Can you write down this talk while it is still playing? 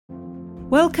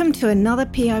Welcome to another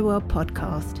PI World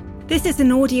podcast. This is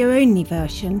an audio-only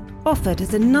version offered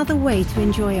as another way to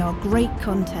enjoy our great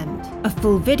content. A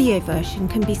full video version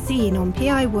can be seen on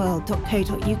piworld.co.uk,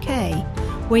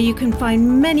 where you can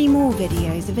find many more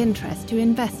videos of interest to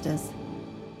investors.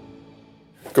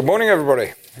 Good morning,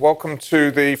 everybody. Welcome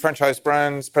to the Franchise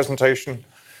Brands presentation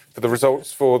for the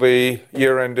results for the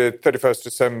year ended 31st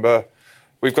December.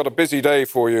 We've got a busy day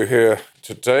for you here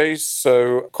today,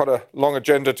 so quite a long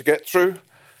agenda to get through.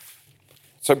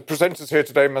 So presenters here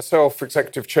today, myself,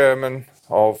 Executive Chairman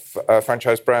of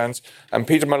Franchise Brands, and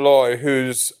Peter Malloy,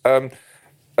 who's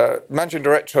Managing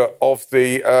Director of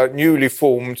the newly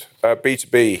formed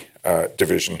B2B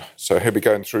division. So he'll be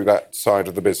going through that side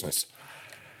of the business.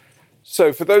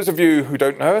 So for those of you who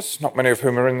don't know us, not many of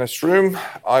whom are in this room,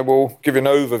 I will give you an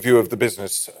overview of the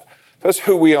business. First,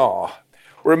 who we are.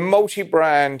 We're a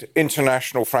multi-brand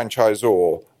international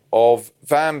franchisor of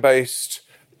van-based,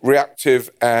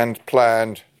 reactive and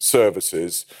planned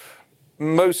services,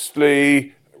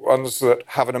 mostly ones that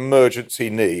have an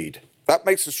emergency need. That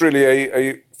makes us really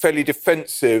a fairly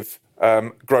defensive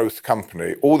growth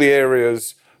company. All the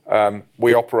areas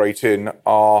we operate in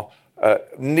are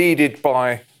needed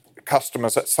by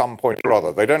customers at some point or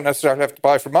other. They don't necessarily have to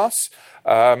buy from us,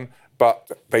 but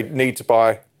they need to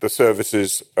buy the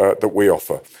services that we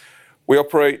offer. We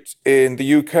operate in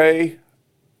the UK,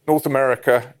 North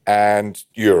America, and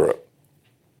Europe.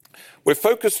 We're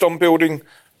focused on building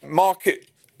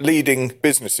market-leading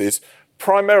businesses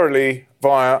primarily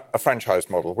via a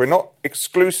franchise model. We're not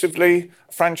exclusively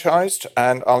franchised,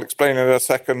 and I'll explain in a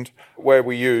second where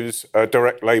we use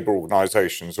direct labour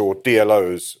organisations, or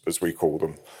DLOs as we call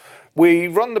them. We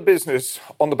run the business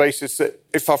on the basis that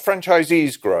if our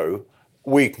franchisees grow,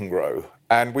 we can grow.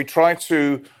 And we try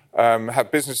to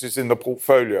have businesses in the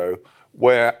portfolio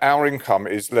where our income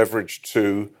is leveraged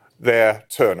to their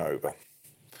turnover.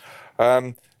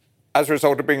 As a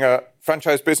result of being a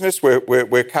franchise business,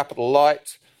 we're capital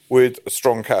light with a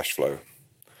strong cash flow.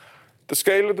 The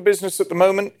scale of the business at the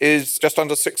moment is just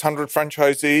under 600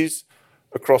 franchisees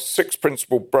across 6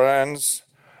 principal brands.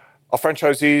 Our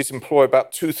franchisees employ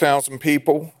about 2,000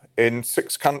 people in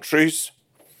 6 countries.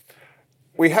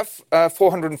 We have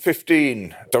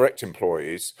 415 direct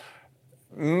employees.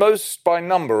 Most by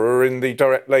number are in the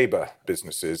direct labour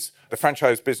businesses, the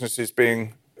franchise businesses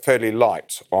being fairly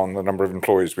light on the number of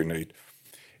employees we need.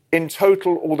 In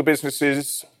total, all the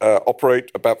businesses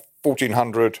operate about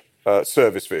 1,400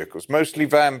 service vehicles, mostly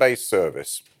van-based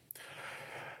service.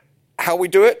 How we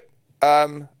do it?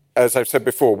 As I've said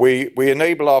before, we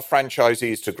enable our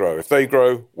franchisees to grow. If they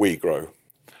grow, we grow.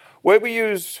 Where we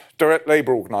use direct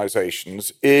labour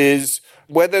organisations is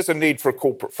where there's a need for a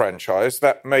corporate franchise.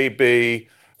 That may be,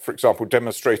 for example,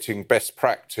 demonstrating best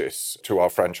practice to our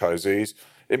franchisees.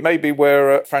 It may be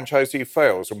where a franchisee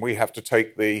fails and we have to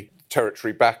take the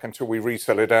territory back until we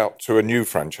resell it out to a new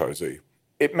franchisee.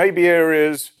 It may be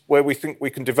areas where we think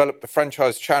we can develop the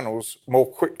franchise channels more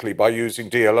quickly by using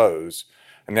DLOs,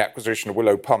 and the acquisition of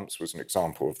Willow Pumps was an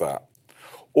example of that.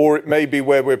 Or it may be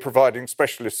where we're providing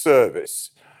specialist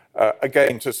service,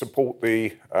 again, to support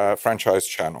the franchise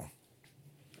channel.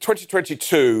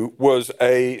 2022 was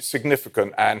a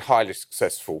significant and highly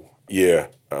successful year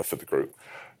for the group.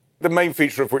 The main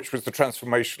feature of which was the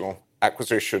transformational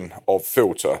acquisition of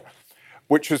Filta,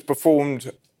 which has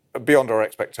performed beyond our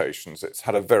expectations. It's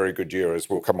had a very good year, as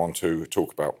we'll come on to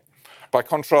talk about. By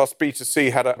contrast,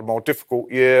 B2C had a more difficult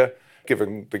year,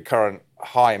 given the current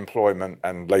high employment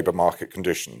and labour market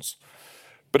conditions.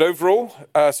 But overall,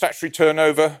 statutory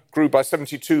turnover grew by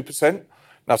 72%.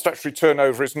 Now, statutory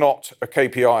turnover is not a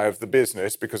KPI of the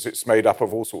business because it's made up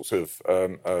of all sorts of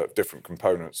different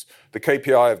components. The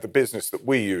KPI of the business that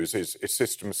we use is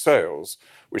system sales,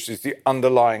 which is the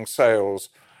underlying sales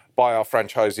by our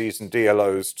franchisees and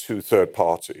DLOs to third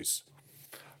parties.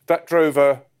 That drove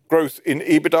a growth in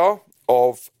EBITDA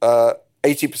of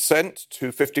 80%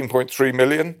 to 15.3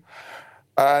 million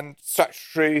and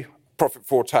statutory profit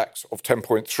before tax of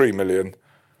 10.3 million.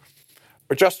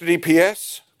 Adjusted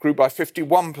EPS grew by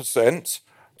 51%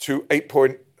 to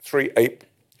 8.38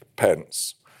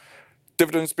 pence.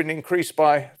 Dividends been increased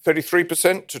by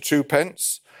 33% to 2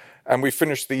 pence, and we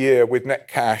finished the year with net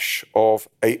cash of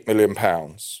 £8 million.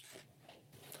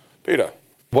 Peter.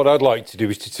 What I'd like to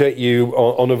do is to take you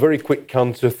on a very quick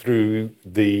canter through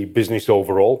the business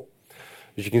overall.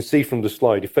 As you can see from the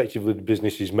slide, effectively the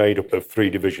business is made up of 3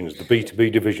 divisions. The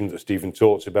B2B division that Stephen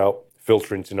talked about,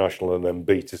 Filta International, and then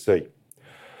B2C.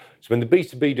 So in the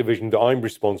B2B division that I'm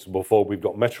responsible for, we've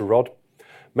got Metro Rod.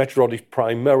 Metro Rod is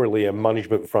primarily a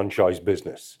management franchise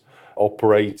business,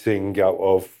 operating out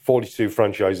of 42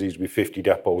 franchisees with 50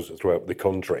 depots throughout the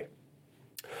country.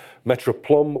 Metro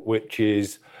Plumb, which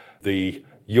is the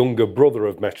younger brother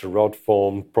of Metro Rod,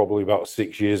 formed probably about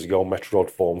 6 years ago. Metro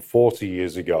Rod formed 40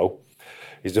 years ago,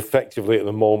 is effectively at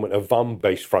the moment a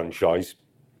van-based franchise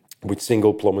with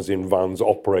single plumbers in vans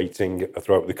operating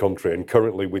throughout the country, and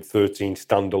currently with 13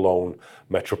 standalone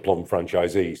Metro Plumb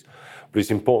franchisees. But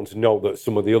it's important to note that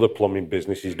some of the other plumbing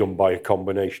business is done by a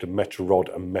combination of Metro Rod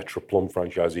and Metro Plumb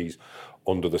franchisees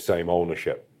under the same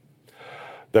ownership.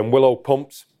 Then Willow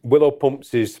Pumps. Willow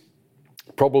Pumps is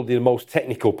probably the most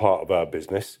technical part of our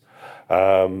business,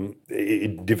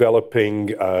 developing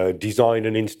design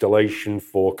and installation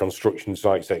for construction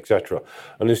sites, etc.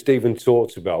 And as Stephen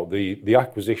talked about, the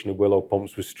acquisition of Willow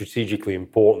Pumps was strategically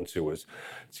important to us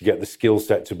to get the skill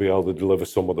set to be able to deliver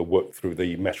some of the work through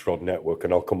the Metro Rod network,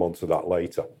 and I'll come on to that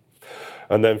later.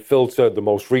 And then Filter, the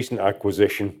most recent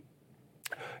acquisition,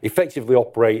 effectively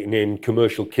operating in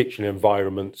commercial kitchen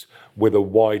environments with a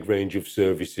wide range of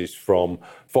services, from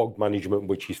fog management,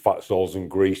 which is fat soils and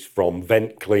grease, from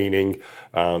vent cleaning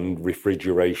and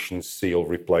refrigeration seal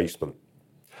replacement.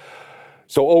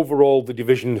 So overall, the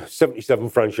division, 77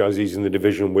 franchisees in the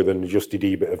division with an adjusted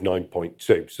EBIT of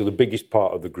 9.2, so the biggest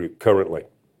part of the group currently.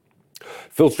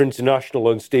 Filter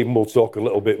International, and Stephen will talk a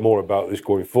little bit more about this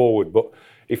going forward, but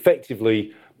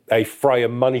effectively a fryer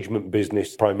management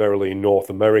business primarily in North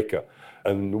America.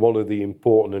 And one of the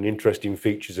important and interesting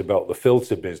features about the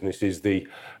Filter business is the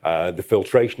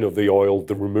filtration of the oil,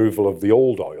 the removal of the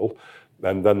old oil,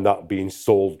 and then that being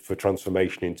sold for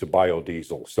transformation into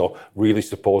biodiesel. So really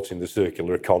supporting the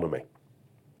circular economy.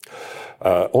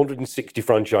 160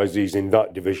 franchisees in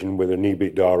that division with an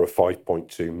EBITDA of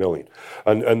 5.2 million.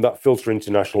 And that Filter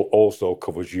International also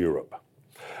covers Europe.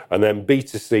 And then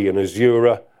B2C and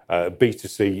Azura.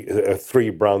 B2C, 3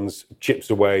 brands: Chips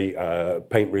Away,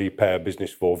 paint repair business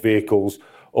for vehicles;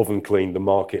 Oven Clean, the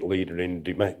market leader in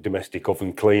domestic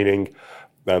oven cleaning;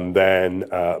 and then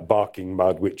Barking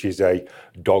Mad, which is a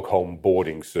dog home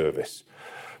boarding service.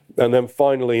 And then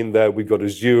finally in there we've got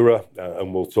Azura,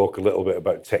 and we'll talk a little bit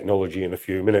about technology in a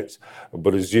few minutes.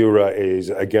 But Azura is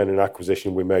again an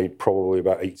acquisition we made probably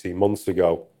about 18 months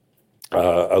ago,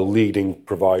 a leading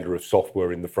provider of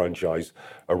software in the franchise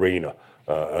arena.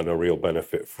 And a real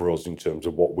benefit for us in terms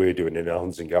of what we're doing in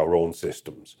enhancing our own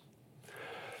systems.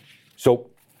 So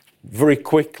very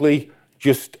quickly,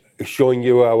 just showing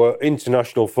you our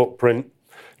international footprint.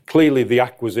 Clearly, the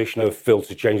acquisition of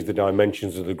Filter changed the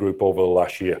dimensions of the group over the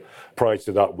last year. Prior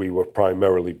to that, we were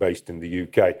primarily based in the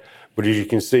UK. But as you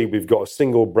can see, we've got a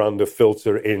single brand of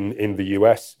Filter in the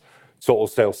US. Total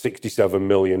sales 67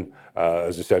 million,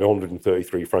 as I said,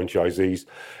 133 franchisees.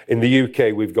 In the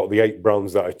UK, we've got the 8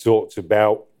 brands that I talked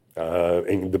about,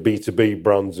 in the B2B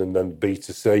brands and then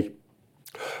B2C.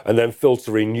 And then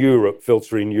Filter in Europe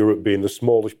being the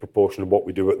smallest proportion of what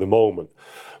we do at the moment.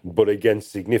 But again,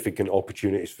 significant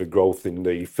opportunities for growth in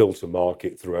the Filter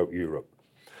market throughout Europe.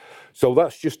 So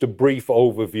that's just a brief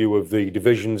overview of the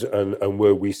divisions and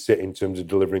where we sit in terms of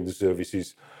delivering the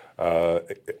services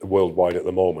worldwide at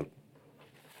the moment.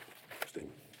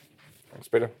 Thanks,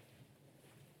 Peter.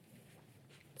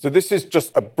 So this is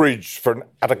just a bridge for an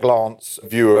at-a-glance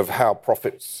view of how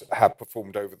profits have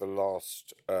performed over the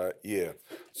last year.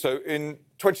 So in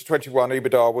 2021,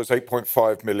 EBITDA was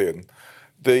 8.5 million.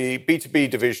 The B2B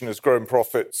division has grown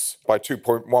profits by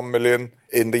 2.1 million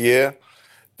in the year.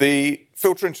 The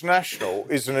Filter International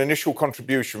is an initial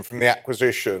contribution from the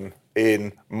acquisition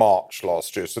in March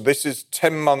last year. So this is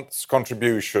 10 months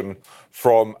contribution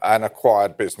from an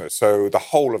acquired business. So the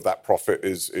whole of that profit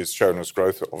is shown as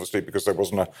growth, obviously, because there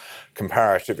wasn't a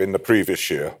comparative in the previous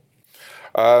year.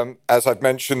 As I've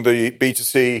mentioned, the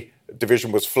B2C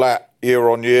division was flat year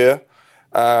on year.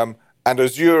 And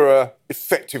Azura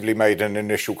effectively made an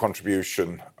initial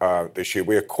contribution this year.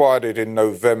 We acquired it in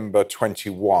November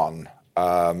 21.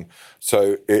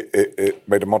 So it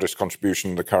made a modest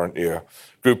contribution in the current year.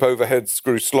 Group overheads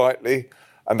grew slightly,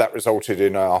 and that resulted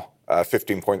in our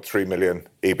 15.3 million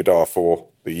EBITDA for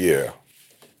the year.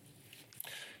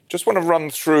 Just want to run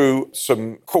through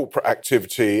some corporate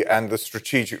activity and the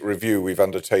strategic review we've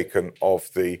undertaken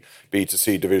of the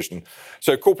B2C division.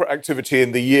 So corporate activity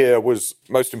in the year was,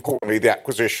 most importantly, the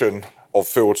acquisition of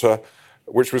Filter,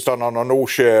 which was done on an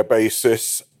all-share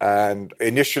basis and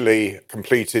initially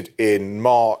completed in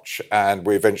March, and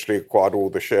we eventually acquired all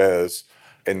the shares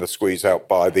in the squeeze-out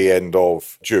by the end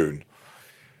of June.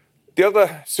 The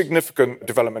other significant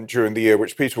development during the year,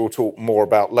 which Peter will talk more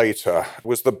about later,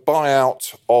 was the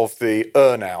buyout of the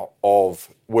earn-out of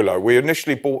Willow. We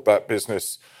initially bought that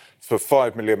business for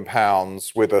 £5 million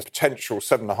with a potential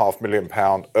 £7.5 million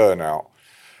earn-out.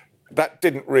 That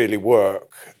didn't really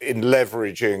work in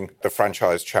leveraging the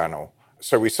franchise channel.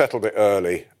 So we settled it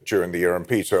early during the year, and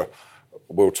Peter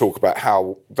will talk about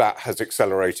how that has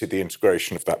accelerated the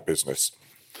integration of that business.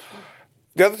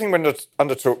 The other thing we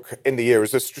undertook in the year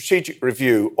is a strategic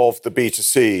review of the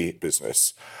B2C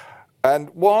business. And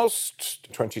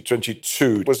whilst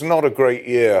 2022 was not a great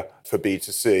year for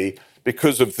B2C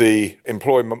because of the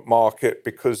employment market,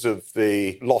 because of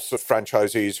the loss of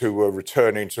franchisees who were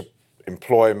returning to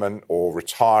employment or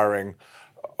retiring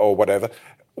or whatever,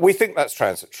 we think that's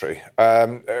transitory.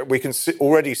 We can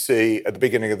already see at the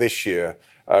beginning of this year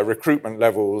recruitment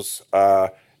levels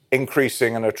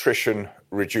increasing and attrition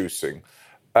reducing.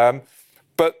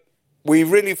 But we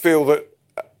really feel that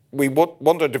we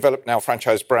want to develop now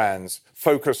franchise brands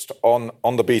focused on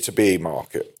the B2B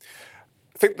market.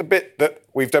 I think the bit that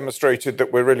we've demonstrated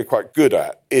that we're really quite good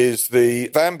at is the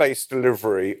van-based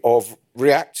delivery of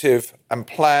reactive and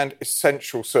planned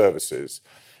essential services.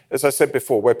 As I said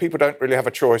before, where people don't really have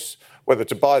a choice whether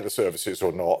to buy the services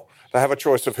or not, they have a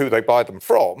choice of who they buy them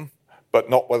from, but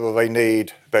not whether they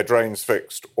need their drains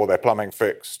fixed or their plumbing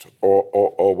fixed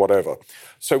or whatever.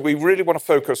 So we really want to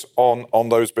focus on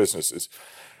those businesses.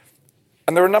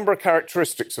 And there are a number of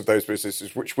characteristics of those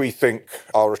businesses which we think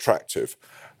are attractive.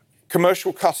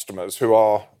 Commercial customers, who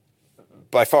are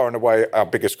by far and away our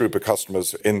biggest group of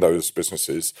customers in those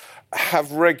businesses,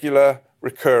 have regular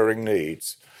recurring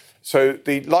needs. So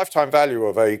the lifetime value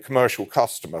of a commercial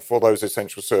customer for those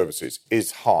essential services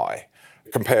is high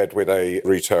compared with a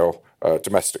retail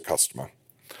domestic customer.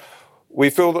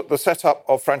 We feel that the setup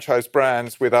of franchise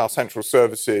brands with our central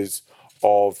services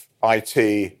of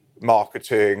IT,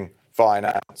 marketing,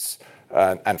 finance,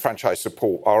 and franchise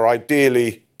support are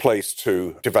ideally placed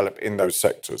to develop in those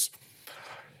sectors.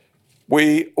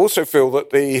 We also feel that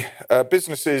the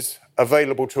businesses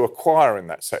available to acquire in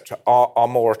that sector are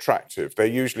more attractive. They're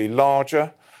usually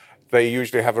larger. They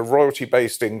usually have a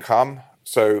royalty-based income.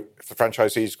 So if the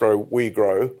franchisees grow, we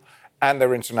grow. And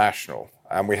they're international.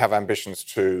 And we have ambitions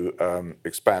to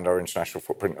expand our international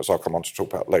footprint, as I'll come on to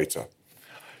talk about later.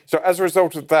 So as a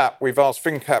result of that, we've asked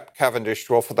FinCap Cavendish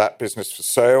to offer that business for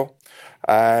sale.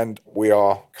 And we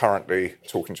are currently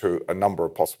talking to a number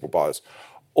of possible buyers.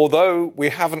 Although we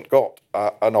haven't got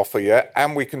an offer yet,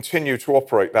 and we continue to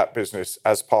operate that business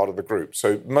as part of the group.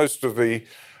 So most of the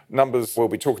numbers we'll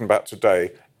be talking about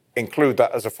today include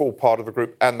that as a full part of the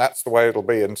group, and that's the way it'll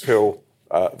be until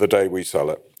the day we sell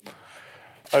it.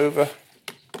 Over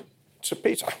to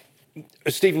Peter.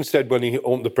 As Stephen said when he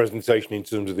opened the presentation in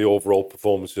terms of the overall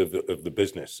performance of the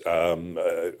business, a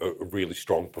really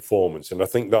strong performance. And I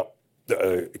think that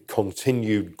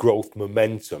continued growth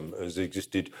momentum has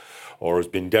existed or has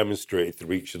been demonstrated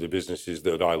through each of the businesses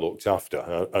that I looked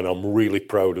after. And I'm really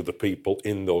proud of the people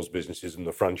in those businesses and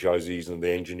the franchisees and the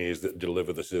engineers that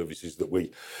deliver the services that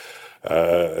we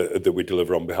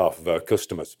deliver on behalf of our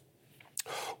customers.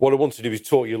 What I want to do is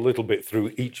talk you a little bit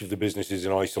through each of the businesses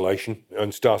in isolation,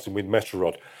 and starting with Metro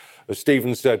Rod. As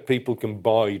Stephen said, people can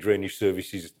buy drainage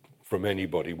services from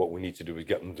anybody. What we need to do is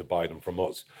get them to buy them from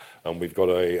us. And we've got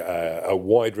a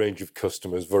wide range of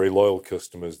customers, very loyal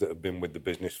customers that have been with the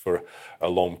business for a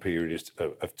long period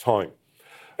of time.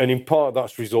 And in part,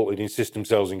 that's resulted in system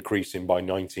sales increasing by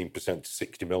 19% to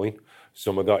 60 million.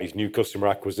 Some of that is new customer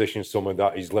acquisition. Some of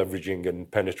that is leveraging and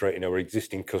penetrating our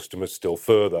existing customers still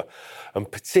further, and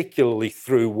particularly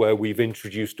through where we've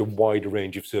introduced a wider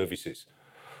range of services.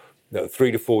 Now,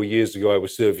 3 to 4 years ago, our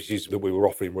services that we were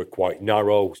offering were quite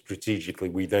narrow. Strategically,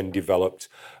 we then developed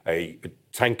a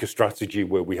tanker strategy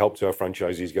where we helped our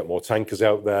franchisees get more tankers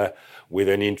out there. We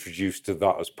then introduced to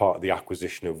that as part of the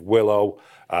acquisition of Willow,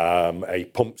 a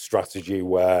pump strategy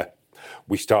where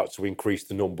we start to increase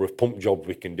the number of pump jobs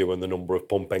we can do and the number of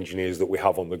pump engineers that we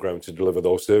have on the ground to deliver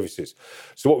those services.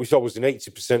 So what we saw was an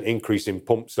 80% increase in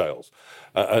pump sales.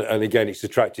 And again, it's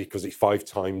attractive because it's 5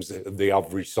 times the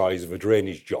average size of a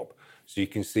drainage job. So you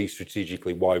can see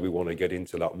strategically why we want to get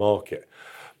into that market.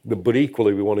 But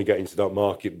equally, we want to get into that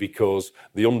market because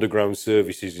the underground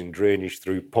services in drainage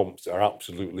through pumps are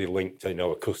absolutely linked in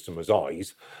our customers'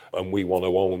 eyes, and we want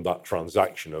to own that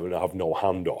transaction and have no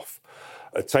handoff.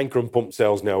 Tanker and pump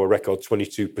sales now are a record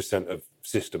 22% of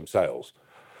system sales.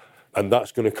 And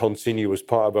that's going to continue as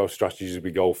part of our strategy as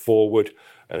we go forward,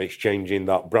 and exchanging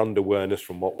that brand awareness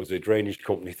from what was a drainage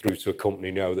company through to a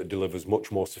company now that delivers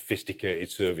much more sophisticated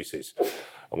services.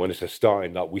 And when I say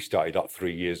starting that, we started that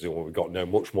 3 years ago, and we've got now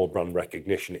much more brand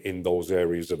recognition in those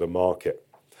areas of the market.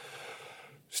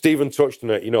 Stephen touched on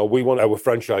it. We want our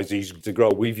franchisees to grow.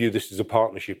 We view this as a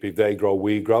partnership. If they grow,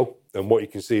 we grow. And what you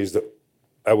can see is that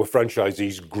our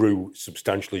franchisees grew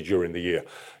substantially during the year.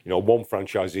 One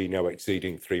franchisee now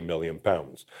exceeding £3 million.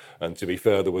 And to be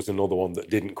fair, there was another one that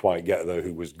didn't quite get there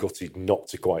who was gutted not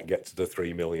to quite get to the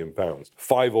 £3 million.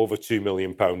 5 over £2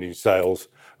 million in sales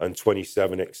and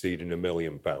 27 exceeding £1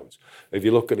 million. If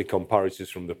you look at the comparisons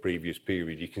from the previous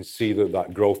period, you can see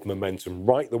that growth momentum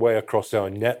right the way across our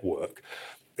network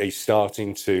is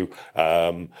starting to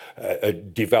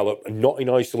develop, not in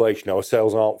isolation. Our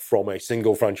sales aren't from a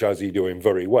single franchisee doing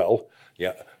very well,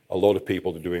 yet a lot of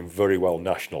people are doing very well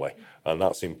nationally. And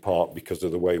that's in part because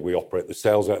of the way we operate the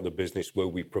sales out of the business, where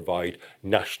we provide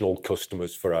national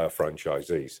customers for our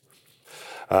franchisees.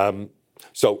 And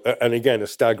again, a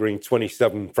staggering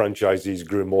 27 franchisees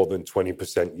grew more than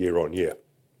 20% year on year.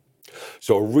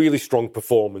 So a really strong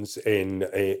performance in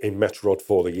Metro Rod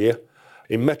for the year.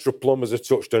 In Metro Plumb, as I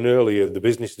touched on earlier, the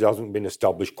business hasn't been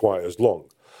established quite as long,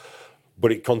 but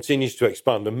it continues to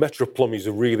expand. And Metro Plumb is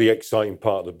a really exciting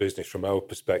part of the business from our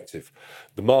perspective.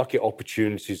 The market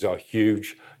opportunities are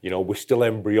huge. We're still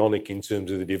embryonic in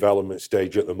terms of the development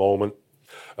stage at the moment.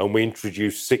 And we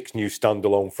introduced 6 new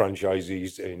standalone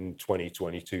franchisees in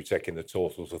 2022, taking the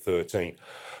total to 13.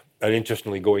 And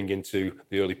interestingly, going into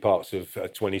the early parts of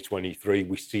 2023,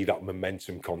 we see that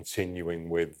momentum continuing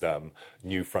with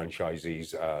new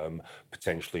franchisees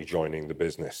potentially joining the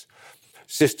business.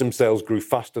 System sales grew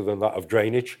faster than that of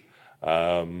drainage,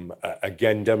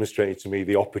 again demonstrating to me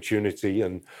the opportunity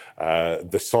and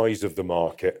the size of the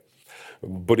market.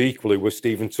 But equally, where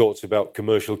Stephen talks about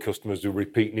commercial customers who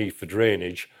repeat need for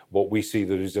drainage, what we see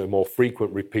there is a more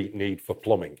frequent repeat need for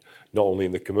plumbing, not only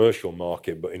in the commercial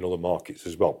market, but in other markets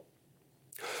as well.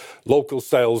 Local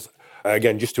sales,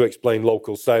 again, just to explain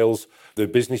local sales, the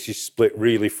business is split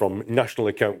really from national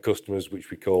account customers, which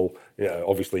we call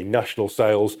obviously national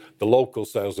sales. The local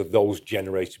sales are those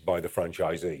generated by the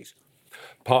franchisees.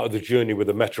 Part of the journey with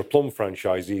the Metro Plumb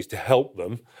franchisee is to help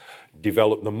them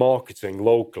develop the marketing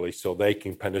locally so they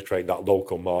can penetrate that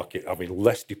local market, having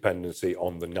less dependency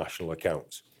on the national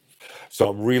accounts. So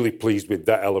I'm really pleased with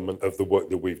that element of the work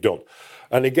that we've done.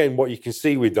 And again, what you can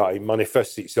see with that, it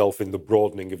manifests itself in the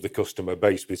broadening of the customer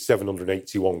base, with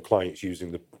 781 clients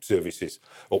using the services,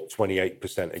 up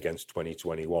 28% against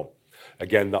 2021.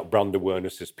 Again, that brand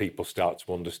awareness as people start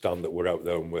to understand that we're out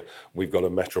there and we've got a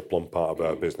Metro Plumb part of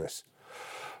our business.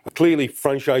 Clearly,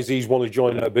 franchisees want to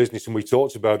join our business, and we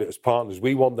talked about it as partners.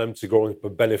 We want them to grow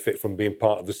and benefit from being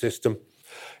part of the system.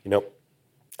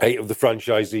 8 of the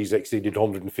franchisees exceeded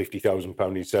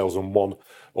 £150,000 in sales and 1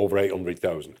 over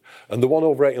 800,000. And the 1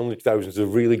 over 800,000 is a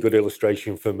really good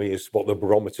illustration for me as what the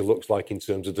barometer looks like in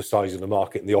terms of the size of the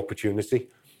market and the opportunity.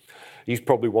 He's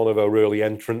probably one of our early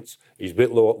entrants. He's a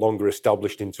bit longer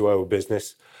established into our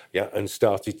business, and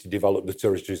started to develop the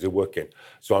territories they work in.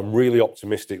 So I'm really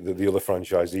optimistic that the other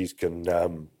franchisees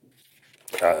can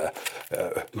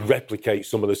replicate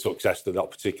some of the success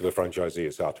that particular franchisee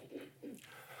has had.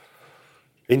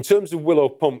 In terms of Willow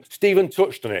Pump, Stephen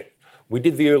touched on it. We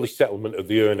did the early settlement of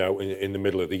the earnout in the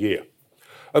middle of the year.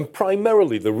 And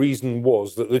primarily the reason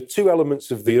was that the 2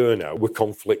 elements of the earnout were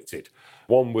conflicted.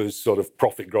 One was sort of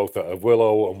profit growth out of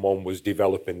Willow, and one was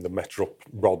developing the Metro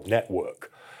Rod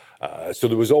network. So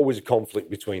there was always a conflict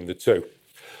between the 2.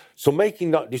 So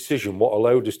making that decision, what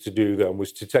allowed us to do then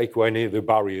was to take away any of the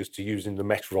barriers to using the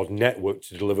Metro Rod network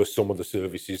to deliver some of the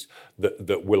services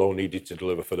that Willow needed to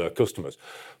deliver for their customers.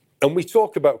 And we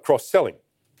talk about cross-selling.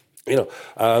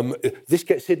 This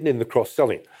gets hidden in the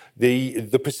cross-selling.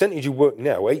 The percentage of work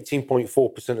now,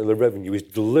 18.4% of the revenue, is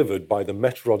delivered by the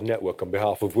Metro Rod network on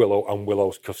behalf of Willow and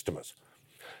Willow's customers.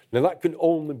 Now, that can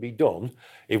only be done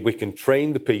if we can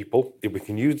train the people, if we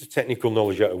can use the technical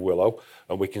knowledge out of Willow,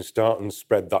 and we can start and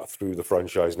spread that through the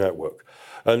franchise network.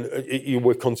 And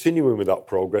we're continuing with that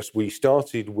progress. We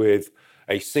started with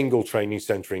a single training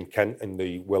centre in Kent in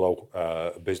the Willow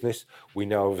business. We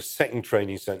now have a second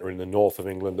training centre in the north of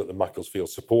England at the Macclesfield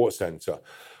Support Centre,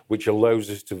 which allows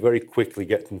us to very quickly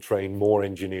get and train more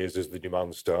engineers as the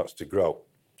demand starts to grow.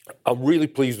 I'm really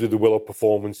pleased with the Willow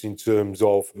performance in terms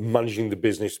of managing the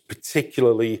business,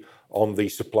 particularly on the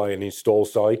supply and install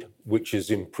side, which has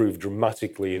improved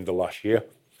dramatically in the last year.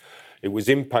 It was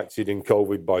impacted in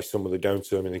COVID by some of the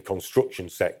downturn in the construction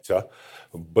sector,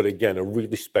 but again, a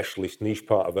really specialist niche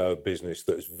part of our business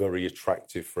that is very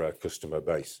attractive for our customer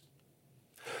base.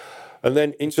 And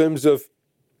then in terms of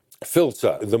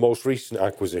Filter, the most recent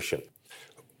acquisition,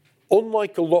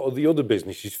 unlike a lot of the other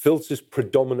businesses, Filter's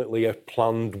predominantly a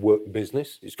planned work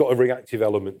business. It's got a reactive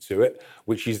element to it,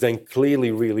 which is then clearly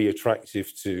really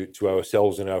attractive to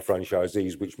ourselves and our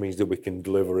franchisees, which means that we can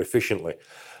deliver efficiently.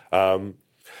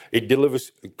 It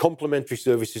delivers complementary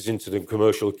services into the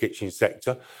commercial kitchen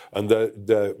sector, and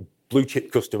the blue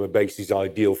chip customer base is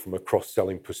ideal from a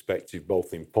cross-selling perspective,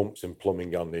 both in pumps and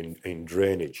plumbing and in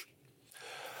drainage.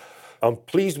 I'm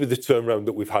pleased with the turnaround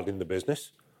that we've had in the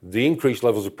business, the increased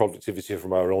levels of productivity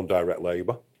from our own direct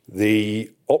labour,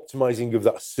 the optimising of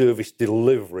that service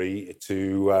delivery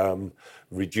to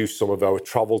reduce some of our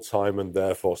travel time and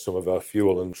therefore some of our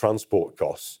fuel and transport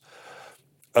costs,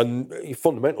 and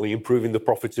fundamentally improving the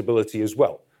profitability as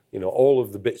well. All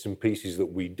of the bits and pieces that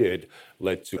we did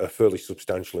led to a fairly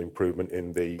substantial improvement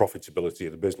in the profitability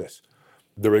of the business.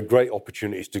 There are great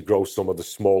opportunities to grow some of the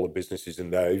smaller businesses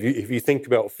in there. If you think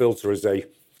about Filta as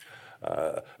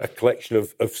a collection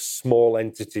of small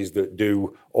entities that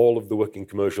do all of the work in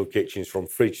commercial kitchens, from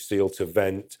fridge seal to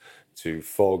vent to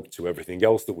fog to everything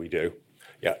else that we do,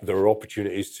 there are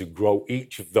opportunities to grow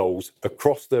each of those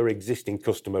across their existing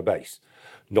customer base.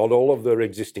 Not all of their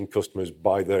existing customers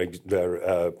buy their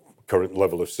current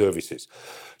level of services.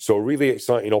 So a really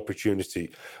exciting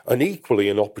opportunity, and equally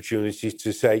an opportunity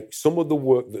to say some of the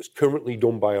work that's currently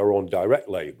done by our own direct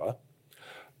labour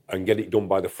and get it done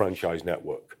by the franchise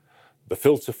network. The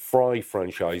Filta Fry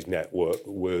franchise network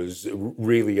was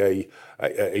really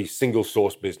a single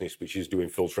source business which is doing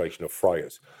filtration of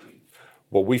fryers.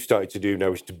 What we've started to do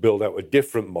now is to build out a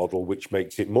different model which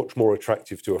makes it much more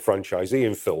attractive to a franchisee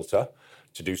in Filta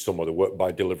to do some of the work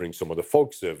by delivering some of the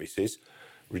fog services,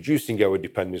 reducing our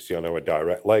dependency on our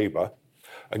direct labour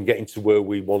and getting to where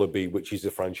we want to be, which is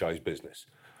a franchise business.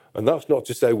 And that's not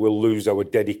to say we'll lose our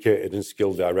dedicated and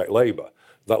skilled direct labour.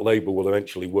 That labour will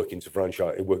eventually work with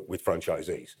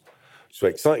franchisees. So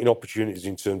exciting opportunities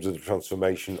in terms of the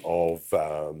transformation of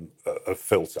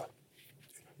Filta.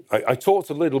 I talked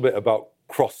a little bit about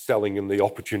cross-selling and the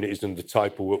opportunities and the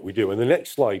type of work we do. And the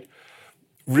next slide,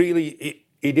 really,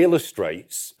 it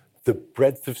illustrates the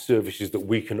breadth of services that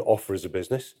we can offer as a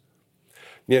business.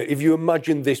 If you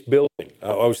imagine this building,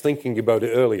 I was thinking about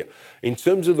it earlier, in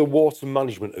terms of the water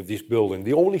management of this building,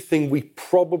 the only thing we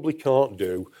probably can't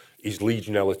do is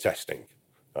Legionella testing.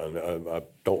 And I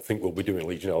don't think we'll be doing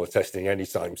Legionella testing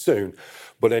anytime soon,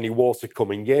 but any water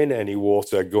coming in, any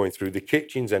water going through the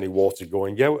kitchens, any water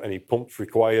going out, any pumps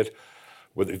required,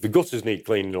 whether if the gutters need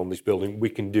cleaning on this building, we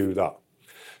can do that.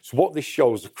 So what this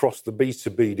shows across the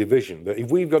B2B division, that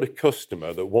if we've got a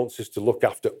customer that wants us to look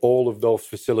after all of those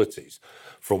facilities,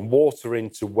 from water in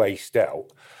to waste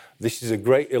out, this is a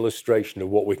great illustration of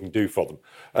what we can do for them.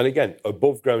 And again,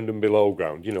 above ground and below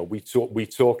ground, we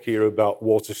talk here about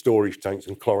water storage tanks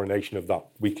and chlorination of that.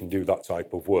 We can do that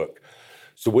type of work.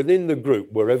 So within the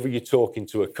group, wherever you're talking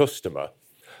to a customer,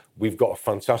 we've got a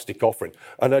fantastic offering.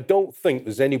 And I don't think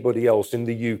there's anybody else in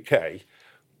the UK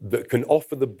that can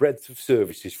offer the breadth of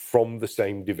services from the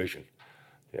same division.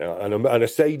 And I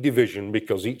say division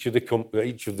because each of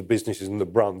the businesses and the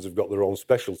brands have got their own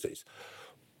specialties.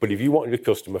 But if you wanted a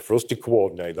customer for us to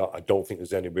coordinate that, I don't think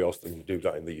there's anybody else that can do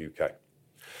that in the UK.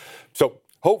 So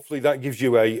hopefully that gives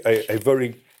you a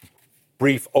very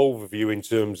brief overview in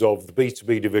terms of the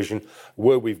B2B division,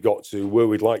 where we've got to, where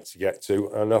we'd like to get to.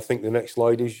 And I think the next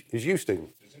slide is you,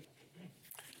 Stephen.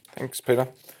 Thanks, Peter.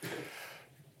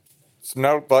 So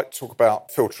now I'd like to talk about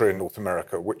Filta in North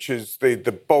America, which is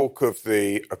the bulk of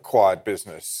the acquired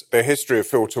business. The history of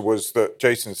Filta was that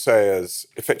Jason Sayers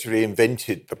effectively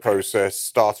invented the process,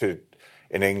 started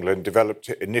in England, developed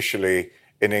it initially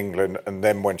in England, and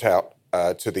then went out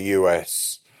to the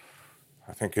US,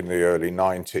 I think in the early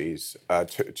 90s,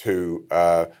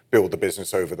 to build the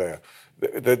business over there.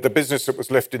 The business that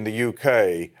was left in the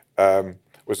UK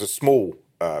was a small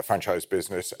franchise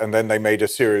business, and then they made a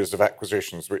series of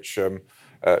acquisitions, which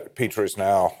Peter has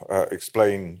now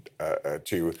explained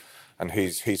to you, and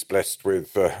he's blessed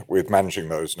with managing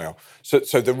those now. So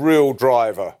the real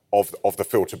driver of the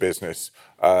Filta business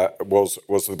was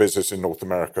the business in North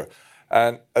America,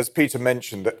 and as Peter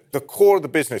mentioned, the core of the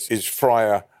business is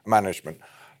fryer management,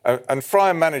 and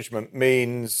fryer management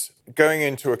means going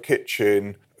into a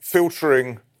kitchen,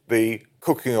 filtering the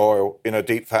cooking oil in a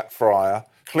deep fat fryer,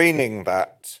 cleaning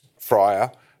that fryer,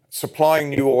 supplying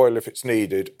new oil if it's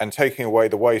needed, and taking away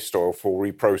the waste oil for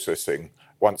reprocessing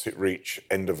once it reaches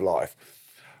end of life.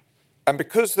 And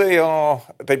because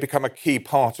they become a key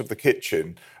part of the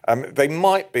kitchen, they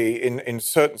might be in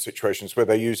certain situations where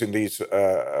they're using these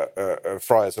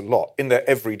fryers a lot in their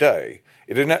everyday.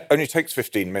 It only takes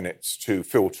 15 minutes to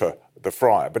filter the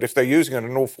fryer, but if they're using it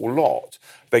an awful lot,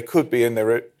 they could be in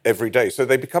there every day. So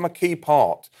they become a key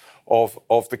part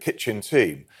of the kitchen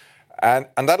team. And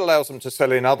that allows them to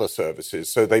sell in other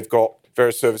services. So they've got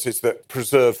various services that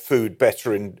preserve food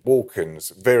better in walk-ins,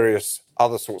 various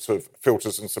other sorts of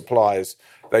filters and supplies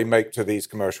they make to these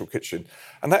commercial kitchens.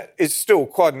 And that is still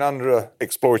quite an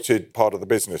underexploited part of the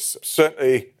business,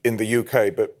 certainly in the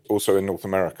UK, but also in North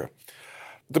America.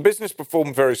 The business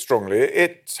performed very strongly.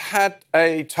 It had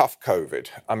a tough COVID.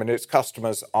 I mean, its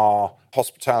customers are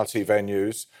hospitality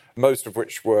venues, most of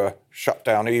which were shut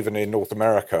down even in North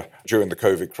America during the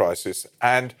COVID crisis.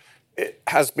 And it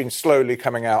has been slowly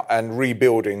coming out and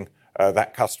rebuilding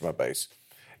that customer base.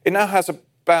 It now has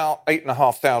about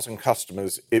 8,500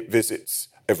 customers it visits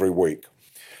every week.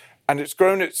 And it's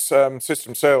grown its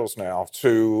system sales now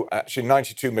to actually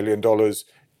 $92 million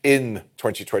in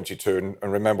 2022,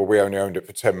 and remember, we only owned it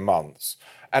for 10 months,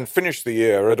 and finished the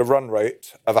year at a run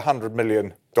rate of $100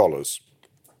 million.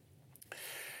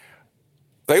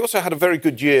 They also had a very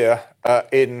good year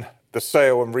in the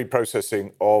sale and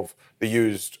reprocessing of the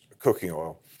used cooking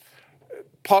oil.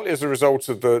 Partly as a result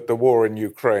of the war in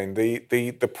Ukraine,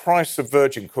 the price of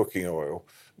virgin cooking oil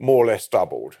more or less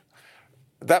doubled.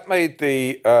 That made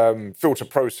the filter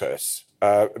process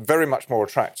very much more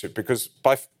attractive, because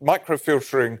by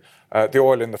microfiltering the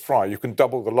oil in the fryer, you can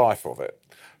double the life of it.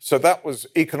 So that was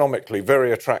economically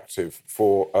very attractive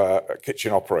for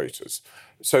kitchen operators.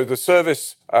 So the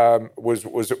service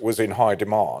was in high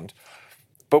demand.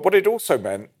 But what it also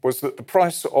meant was that the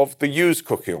price of the used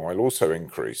cooking oil also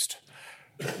increased.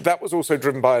 That was also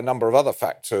driven by a number of other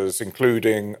factors,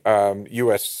 including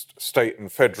US state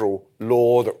and federal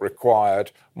law that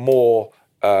required more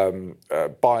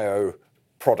bio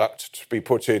product to be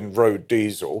put in road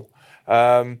diesel.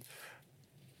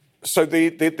 So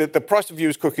the price of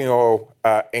used cooking oil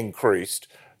increased.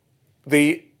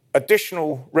 The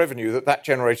additional revenue that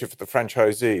generated for the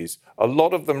franchisees, a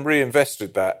lot of them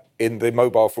reinvested that in the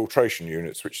mobile filtration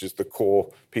units, which is the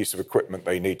core piece of equipment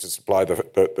they need to supply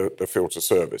the filter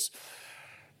service.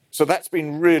 So that's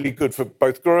been really good for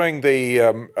both growing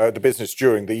the business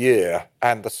during the year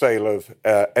and the sale of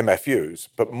MFUs,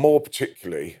 but more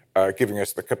particularly giving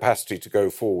us the capacity to go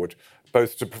forward,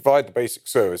 both to provide the basic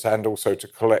service and also to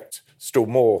collect still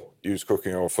more used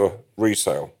cooking oil for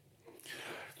resale.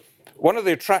 One of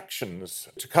the attractions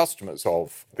to customers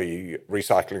of the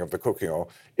recycling of the cooking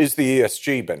oil is the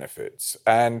ESG benefits.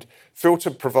 And Filter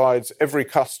provides every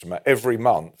customer every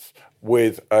month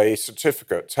with a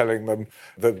certificate telling them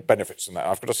the benefits of that.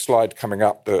 I've got a slide coming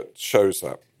up that shows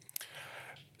that.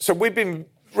 So we've been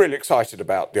really excited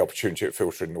about the opportunity at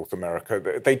Filter in North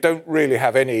America. They don't really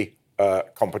have any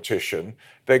competition.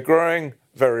 They're growing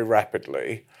very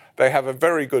rapidly. They have a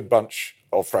very good bunch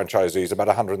of franchisees, about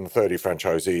 130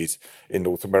 franchisees in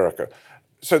North America.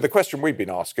 So the question we've been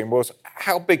asking was,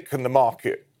 how big can the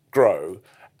market grow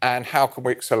and how can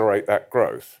we accelerate that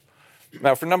growth?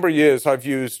 Now, for a number of years, I've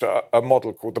used a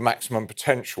model called the maximum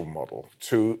potential model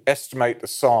to estimate the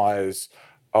size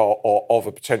of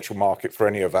a potential market for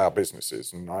any of our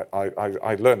businesses. And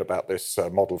I learned about this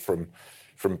model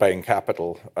from Bain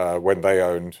Capital when they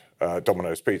owned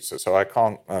Domino's Pizza. So I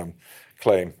can't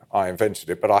claim I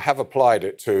invented it, but I have applied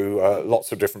it to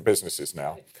lots of different businesses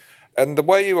now. And the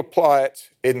way you apply it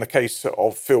in the case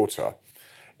of Filter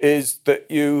is that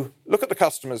you look at the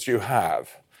customers you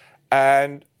have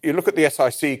and you look at the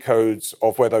SIC codes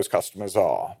of where those customers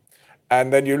are.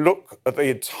 And then you look at the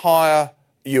entire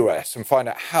US and find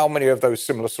out how many of those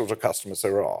similar sort of customers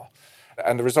there are.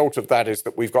 And the result of that is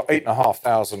that we've got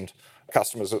 8,500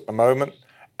 customers at the moment,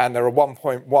 and there are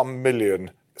 1.1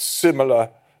 million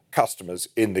similar customers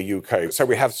in the UK. So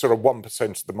we have sort of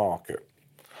 1% of the market.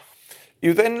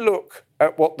 You then look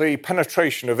at what the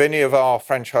penetration of any of our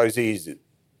franchisees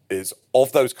is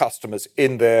of those customers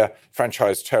in their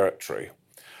franchise territory.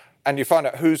 And you find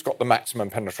out who's got the maximum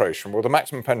penetration. Well, the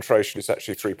maximum penetration is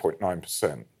actually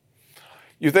 3.9%.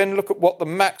 You then look at what the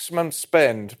maximum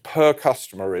spend per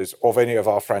customer is of any of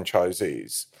our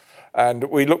franchisees.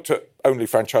 And we looked at only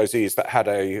franchisees that had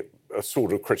a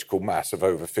sort of critical mass of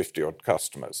over 50-odd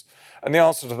customers. And the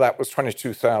answer to that was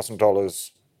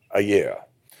 $22,000 a year.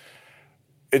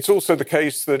 It's also the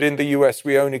case that in the US,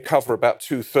 we only cover about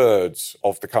 2/3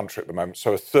 of the country at the moment.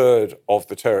 So 1/3 of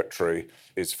the territory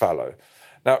is fallow.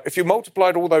 Now, if you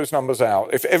multiplied all those numbers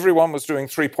out, if everyone was doing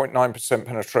 3.9%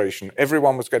 penetration,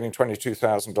 everyone was getting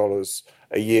 $22,000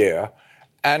 a year,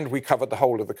 and we covered the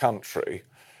whole of the country,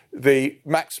 the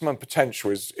maximum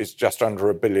potential is just under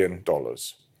 $1 billion.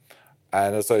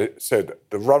 And as I said,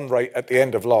 the run rate at the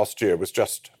end of last year was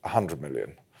just 100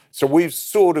 million. So we've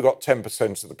sort of got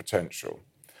 10% of the potential.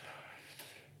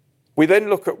 We then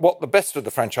look at what the best of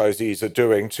the franchisees are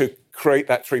doing to create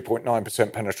that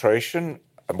 3.9% penetration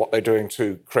and what they're doing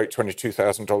to create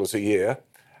 $22,000 a year.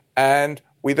 And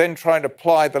we then try and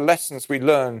apply the lessons we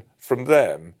learn from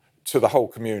them to the whole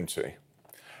community.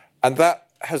 And that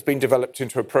has been developed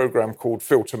into a program called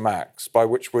Filter Max, by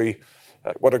which we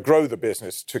want to grow the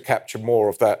business to capture more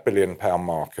of that £1 billion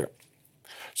market.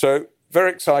 So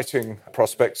very exciting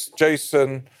prospects.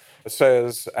 Jason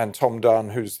Sayers and Tom Dunn,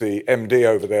 who's the MD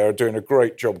over there, are doing a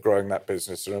great job growing that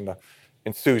business and are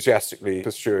enthusiastically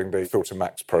pursuing the Filter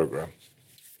Max program.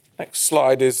 Next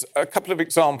slide is a couple of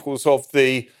examples of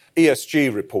the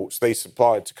ESG reports they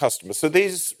supplied to customers. So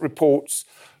these reports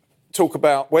talk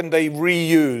about when they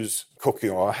reuse cooking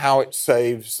oil, how it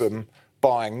saves them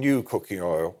buying new cooking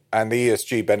oil and the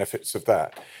ESG benefits of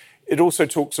that. It also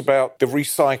talks about the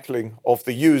recycling of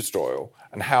the used oil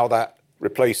and how that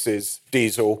replaces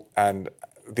diesel and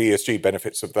the ESG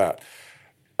benefits of that.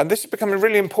 And this is becoming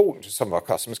really important to some of our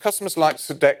customers. Customers like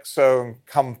Sodexo and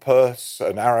Compass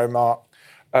and Aromark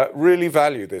really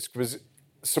value this because it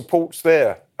supports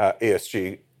their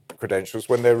ESG credentials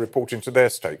when they're reporting to their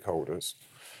stakeholders.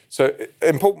 So,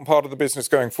 important part of the business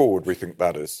going forward, we think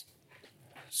that is.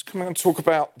 So, coming on to talk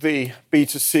about the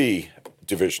B2C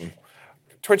division.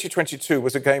 2022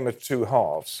 was a game of two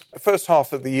halves. The first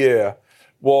half of the year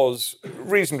was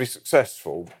reasonably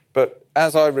successful, but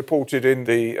as I reported in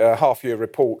the half-year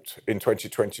report in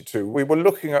 2022, we were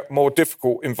looking at a more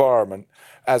difficult environment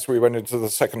as we went into the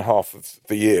second half of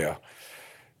the year.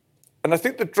 And I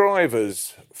think the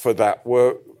drivers for that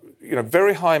were,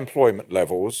 very high employment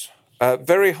levels,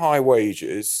 very high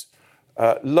wages,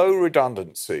 low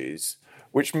redundancies,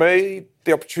 which made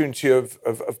the opportunity of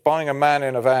buying a man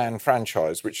in a van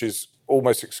franchise, which is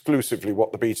almost exclusively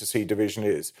what the B2C division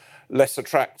is, less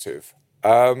attractive.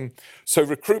 So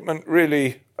recruitment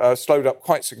really slowed up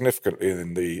quite significantly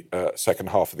in the second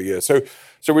half of the year. So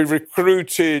we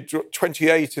recruited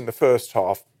 28 in the first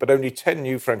half, but only 10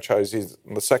 new franchisees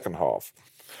in the second half.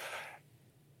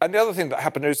 And the other thing that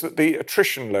happened is that the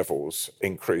attrition levels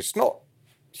increased, not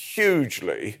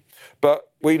hugely, but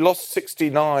we lost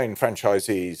 69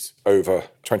 franchisees over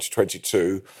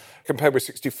 2022, compared with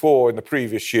 64 in the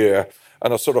previous year,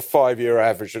 and a sort of 5-year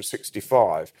average of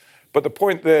 65. But the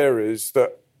point there is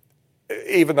that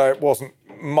even though it wasn't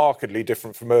markedly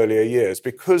different from earlier years,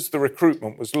 because the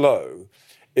recruitment was low,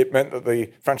 it meant that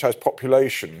the franchise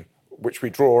population, which we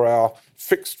draw our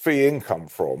fixed fee income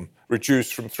from,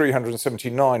 reduced from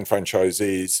 379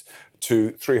 franchisees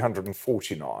to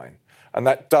 349. And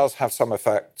that does have some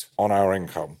effect on our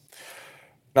income.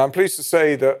 Now, I'm pleased to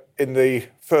say that in the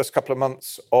first couple of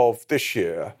months of this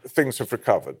year, things have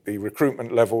recovered. The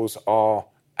recruitment levels are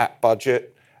at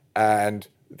budget and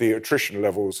the attrition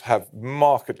levels have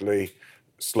markedly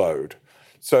slowed.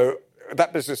 So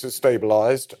that business is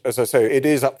stabilised. As I say, it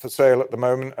is up for sale at the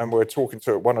moment and we're talking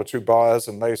to one or two buyers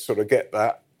and they sort of get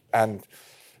that. And,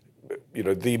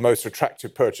 the most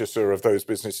attractive purchaser of those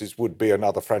businesses would be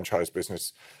another franchise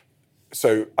business.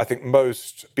 So I think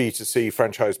most B2C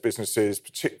franchise businesses,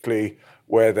 particularly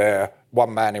where they're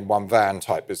one man in one van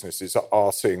type businesses,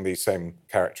 are seeing these same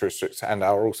characteristics and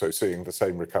are also seeing the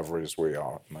same recovery as we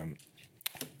are at the moment.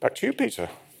 Back to you, Peter.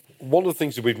 One of the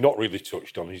things that we've not really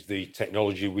touched on is the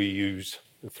technology we use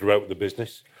throughout the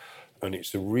business. And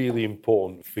it's a really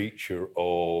important feature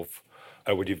of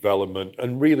our development.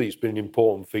 And really, it's been an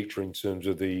important feature in terms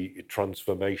of the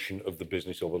transformation of the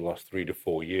business over the last 3 to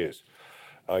 4 years.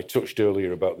 I touched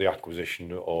earlier about the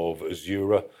acquisition of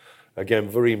Azura. Again,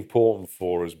 very important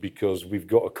for us because we've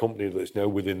got a company that's now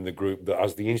within the group that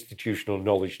has the institutional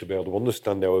knowledge to be able to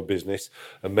understand our business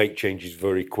and make changes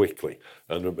very quickly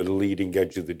and at the leading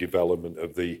edge of the development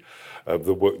of the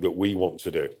work that we want to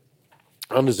do.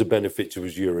 And there's a benefit to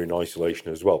Azura in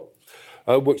isolation as well.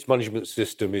 Our works management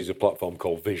system is a platform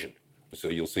called Vision. So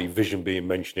you'll see Vision being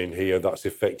mentioned in here. That's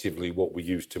effectively what we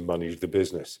use to manage the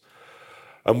business.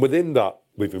 And within that,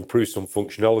 we've improved some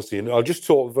functionality. And I'll just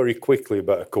talk very quickly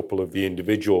about a couple of the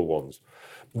individual ones.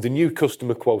 The new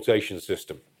customer quotation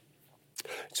system.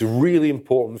 It's a really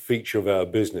important feature of our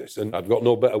business. And I've got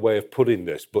no better way of putting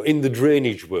this. But in the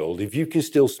drainage world, if you can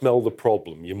still smell the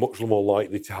problem, you're much more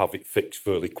likely to have it fixed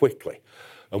fairly quickly.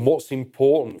 And what's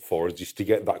important for us is to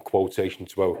get that quotation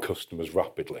to our customers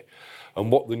rapidly.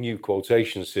 And what the new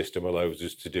quotation system allows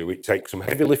us to do, it takes some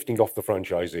heavy lifting off the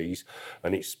franchisees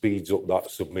and it speeds up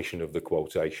that submission of the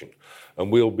quotation.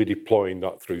 And we'll be deploying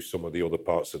that through some of the other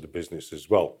parts of the business as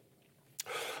well.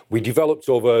 We developed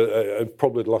over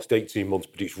probably the last 18 months,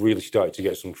 but it's really started to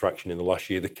get some traction in the last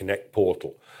year, the Connect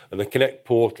portal. And the Connect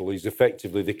portal is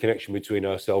effectively the connection between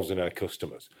ourselves and our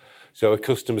customers. So our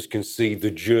customers can see the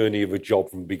journey of a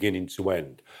job from beginning to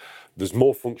end. There's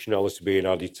more functionality being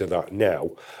added to that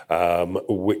now,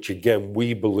 which again,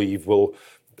 we believe will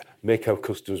make our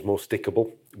customers more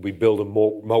stickable. We build a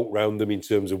moat around them in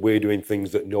terms of we're doing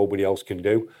things that nobody else can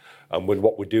do. And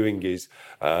what we're doing is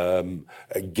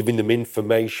giving them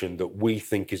information that we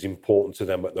think is important to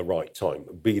them at the right time,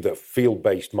 be that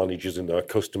field-based managers in their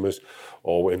customers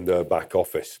or in their back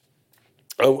office.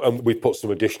 Oh, and we've put some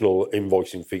additional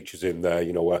invoicing features in there.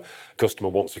 Where a customer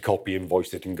wants a copy invoice,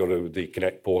 they can go to the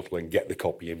Connect portal and get the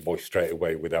copy invoice straight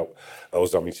away without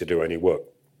us having to do any work.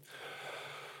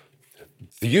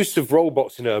 The use of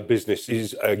robots in our business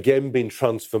is, again, been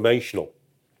transformational.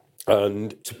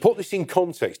 And to put this in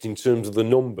context in terms of the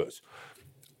numbers,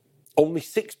 only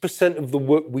 6% of the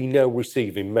work we now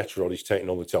receive in Metro Rod is taken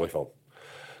on the telephone.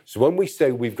 So when we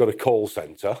say we've got a call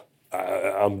centre,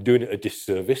 I'm doing it a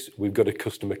disservice. We've got a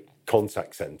customer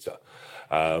contact centre.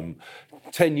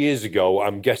 10 years ago,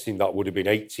 I'm guessing that would have been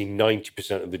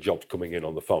 80-90% of the jobs coming in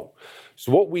on the phone.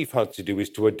 So what we've had to do is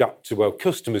to adapt to our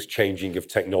customers' changing of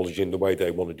technology and the way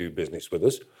they want to do business with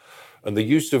us. And the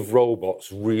use of robots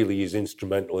really is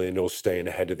instrumental in us staying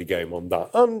ahead of the game on that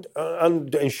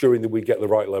and ensuring that we get the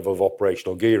right level of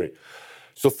operational gearing.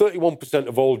 So 31%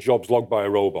 of all jobs logged by a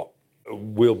robot.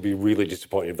 We'll be really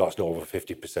disappointed if that's not over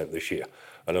 50% this year.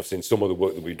 And I've seen some of the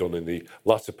work that we've done in the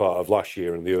latter part of last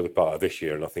year and the early part of this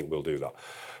year, and I think we'll do that.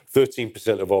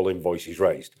 13% of all invoices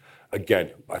raised.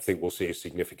 Again, I think we'll see a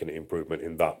significant improvement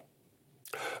in that.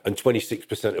 And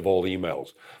 26% of all emails.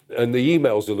 And the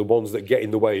emails are the ones that get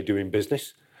in the way of doing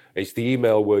business. It's the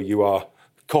email where you are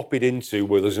copied into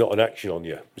where there's not an action on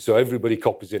you. So everybody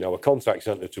copies in our contact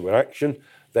centre to an action.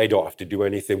 They don't have to do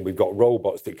anything. We've got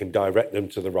robots that can direct them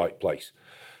to the right place.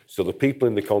 So the people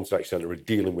in the contact centre are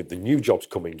dealing with the new jobs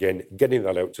coming in, getting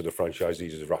that out to the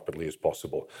franchisees as rapidly as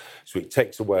possible. So it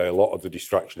takes away a lot of the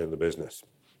distraction in the business.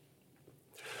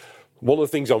 One of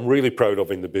the things I'm really proud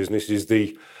of in the business is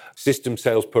the system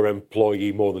sales per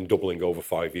employee more than doubling over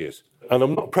 5 years. And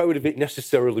I'm not proud of it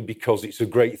necessarily because it's a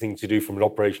great thing to do from an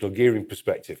operational gearing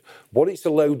perspective. What it's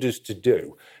allowed us to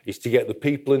do is to get the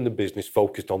people in the business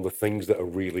focused on the things that are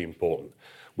really important.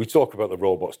 We talk about the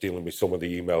robots dealing with some of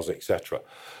the emails, etc.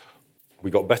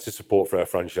 We got better support for our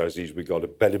franchisees, we got a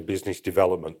better business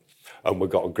development, and we've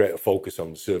got a greater focus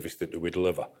on the service that we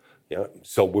deliver. Yeah.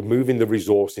 So we're moving the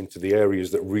resource into the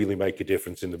areas that really make a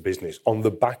difference in the business on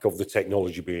the back of the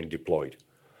technology being deployed.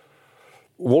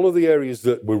 One of the areas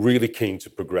that we're really keen to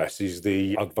progress is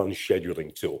the advanced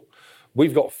scheduling tool.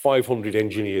 We've got 500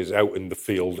 engineers out in the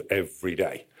field every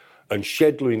day, and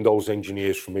scheduling those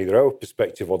engineers from either our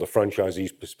perspective or the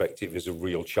franchisee's perspective is a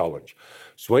real challenge.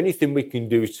 So anything we can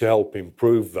do to help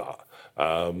improve that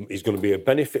is going to be a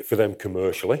benefit for them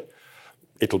commercially.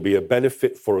 It'll be a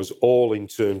benefit for us all in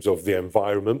terms of the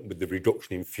environment with the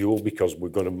reduction in fuel because we're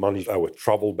going to manage our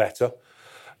travel better.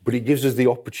 But it gives us the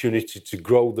opportunity to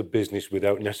grow the business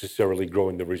without necessarily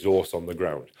growing the resource on the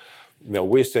ground. Now,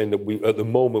 we're saying that at the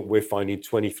moment, we're finding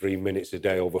 23 minutes a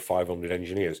day over 500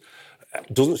 engineers.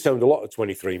 It doesn't sound a lot of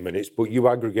 23 minutes, but you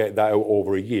aggregate that out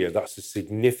over a year, that's a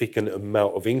significant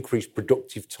amount of increased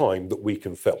productive time that we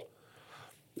can fill.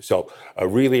 So a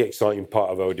really exciting part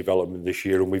of our development this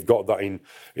year, and we've got that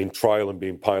in trial and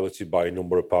being piloted by a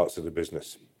number of parts of the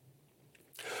business.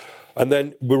 And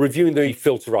then we're reviewing the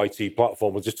Filter IT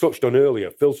platform. As I touched on earlier,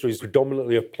 Filter is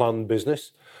predominantly a planned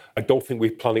business. I don't think we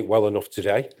plan it well enough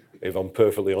today, if I'm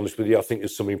perfectly honest with you. I think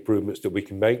there's some improvements that we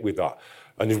can make with that.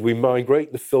 And as we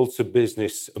migrate the Filter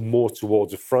business more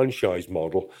towards a franchise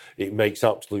model, it makes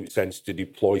absolute sense to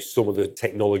deploy some of the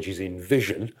technologies in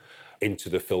Vision into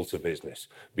the Filter business,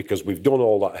 because we've done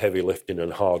all that heavy lifting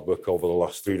and hard work over the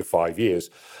last 3 to 5 years,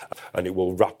 and it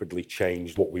will rapidly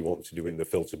change what we want to do in the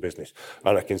Filter business.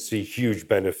 And I can see huge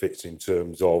benefits in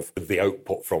terms of the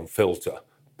output from Filter,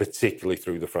 particularly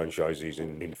through the franchisees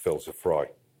in Filter Fry.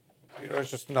 There's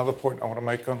just another point I want to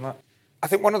make on that. I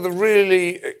think one of the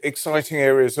really exciting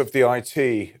areas of the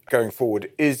IT going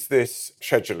forward is this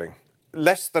scheduling.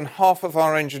 Less than half of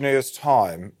our engineers'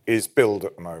 time is billed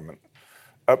at the moment.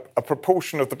 A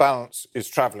proportion of the balance is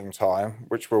travelling time,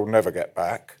 which we'll never get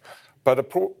back, but a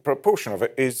proportion of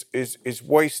it is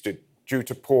wasted due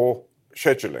to poor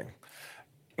scheduling.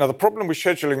 Now, the problem with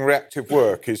scheduling reactive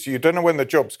work is you don't know when the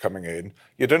job's coming in,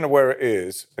 you don't know where it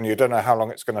is, and you don't know how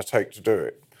long it's going to take to do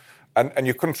it. And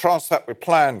you contrast that with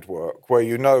planned work, where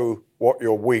you know what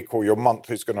your week or your month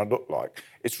is going to look like.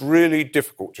 It's really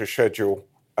difficult to schedule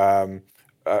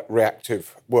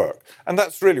reactive work, and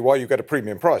that's really why you get a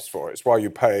premium price for it. It's why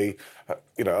you pay,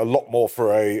 a lot more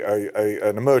for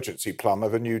an emergency plumber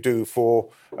than you do for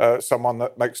someone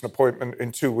that makes an appointment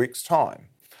in 2 weeks' time.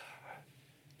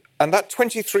 And that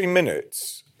 23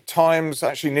 minutes times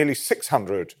actually nearly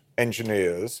 600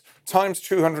 engineers times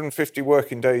 250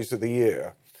 working days of the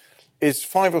year is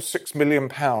 £5 or £6 million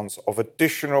of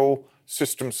additional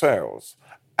system sales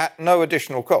at no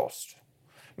additional cost.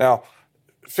 Now,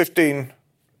 15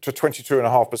 to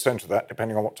 22.5% of that,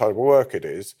 depending on what type of work it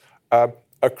is,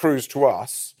 accrues to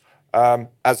us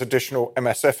as additional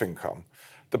MSF income.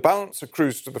 The balance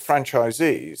accrues to the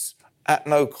franchisees at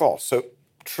no cost, so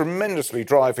tremendously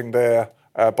driving their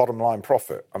bottom line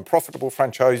profit. And profitable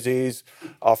franchisees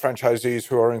are franchisees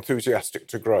who are enthusiastic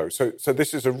to grow. So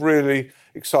this is a really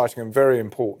exciting and very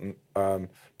important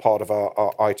part of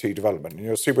our IT development. And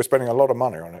you'll see we're spending a lot of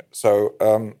money on it. So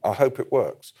I hope it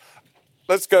works.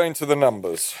 Let's go into the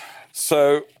numbers.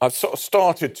 So I've sort of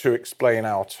started to explain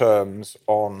our terms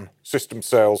on system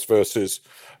sales versus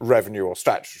revenue or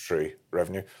statutory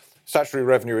revenue. Statutory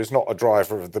revenue is not a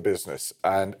driver of the business.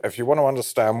 And if you want to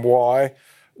understand why,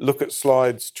 look at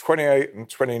slides 28 and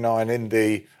 29 in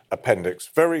the appendix.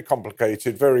 Very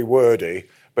complicated, very wordy,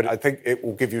 but I think it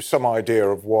will give you some idea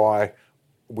of why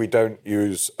we don't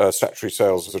use statutory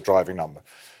sales as a driving number.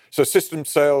 So system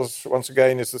sales, once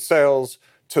again, is the sales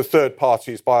to third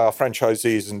parties by our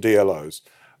franchisees and DLOs.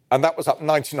 And that was up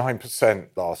 99%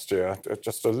 last year,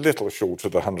 just a little short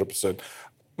of the 100%.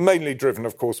 Mainly driven,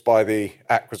 of course, by the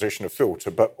acquisition of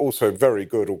Filta, but also very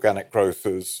good organic growth,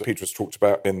 as Peter has talked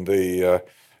about in the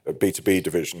B2B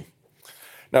division.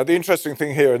 Now, the interesting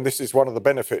thing here, and this is one of the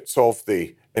benefits of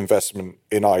the investment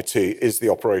in IT, is the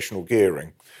operational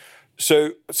gearing.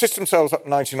 So system sales up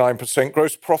 99%,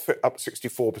 gross profit up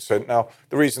 64%. Now,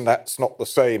 the reason that's not the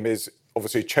same is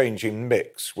obviously changing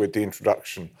mix with the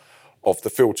introduction of the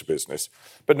Filta business.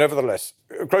 But nevertheless,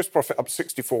 gross profit up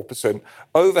 64%,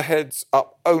 overheads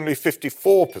up only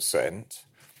 54%,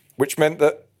 which meant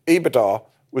that EBITDA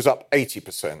was up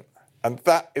 80%. And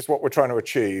that is what we're trying to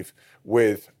achieve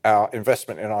with our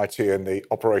investment in IT and the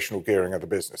operational gearing of the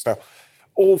business. Now,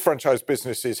 all franchise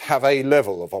businesses have a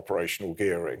level of operational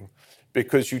gearing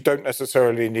because you don't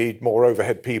necessarily need more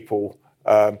overhead people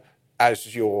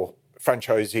as your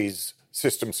franchisees'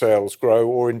 system sales grow,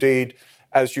 or indeed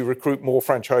as you recruit more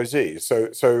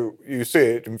franchisees. So you see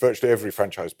it in virtually every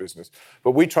franchise business.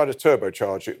 But we try to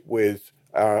turbocharge it with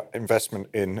our investment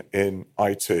in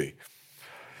IT.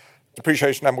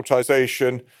 Depreciation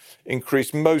amortization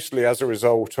increased mostly as a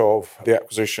result of the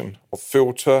acquisition of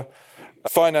Filta.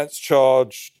 Finance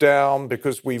charge down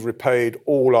because we repaid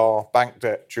all our bank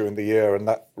debt during the year, and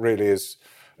that really is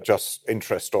just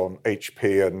interest on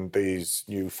HP and these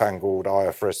newfangled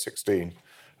IFRS 16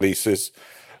 leases.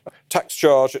 Tax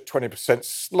charge at 20%,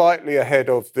 slightly ahead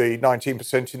of the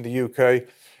 19% in the UK,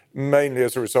 mainly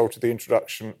as a result of the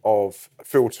introduction of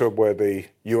Filta, where the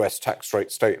US tax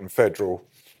rate, state and federal,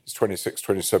 is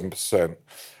 26-27%.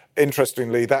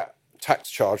 Interestingly, that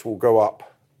tax charge will go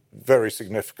up very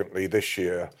significantly this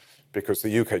year because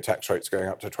the UK tax rate's going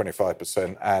up to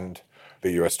 25% and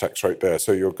the US tax rate there.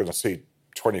 So you're going to see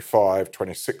 25,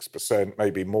 26%,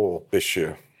 maybe more this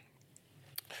year.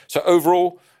 So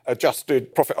overall,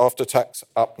 adjusted profit after tax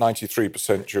up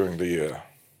 93% during the year.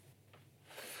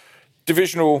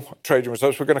 Divisional trading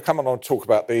results. We're going to come on and talk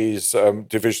about these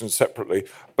divisions separately.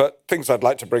 But things I'd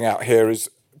like to bring out here is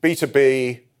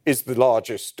B2B is the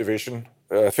largest division,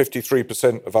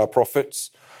 53% of our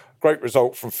profits. Great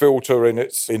result from Filta in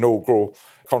its inaugural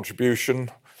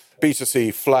contribution.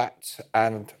 B2C flat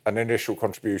and an initial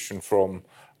contribution from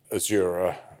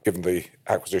Azura, given the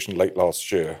acquisition late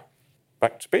last year.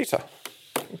 Back to Peter.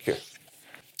 Thank you.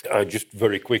 Just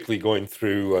very quickly going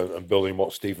through and building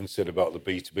what Stephen said about the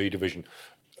B2B division.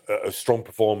 A strong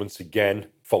performance again,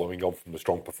 following on from the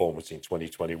strong performance in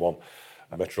 2021.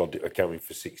 Metro Rod accounting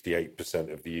for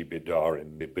 68% of the EBITDA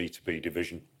in the B2B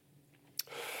division.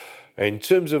 In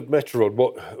terms of Metro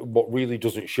Rod, what really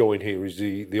doesn't show in here is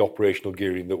the operational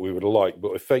gearing that we would like.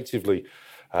 But effectively,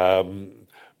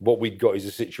 what we've got is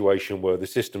a situation where the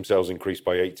system sales increased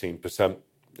by 18%,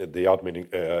 the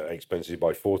admin expenses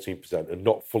by 14%, and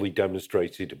not fully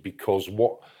demonstrated because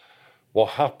what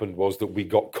happened was that we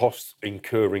got costs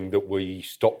incurring that we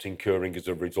stopped incurring as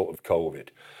a result of COVID.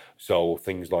 So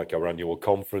things like our annual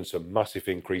conference, a massive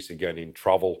increase again in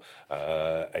travel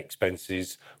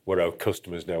expenses, where our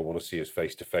customers now want to see us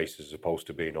face to face as opposed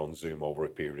to being on Zoom over a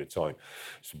period of time.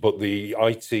 But the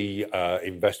IT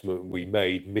investment we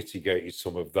made mitigated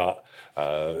some of that,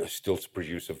 still to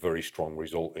produce a very strong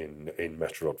result in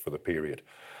Metro Rod for the period.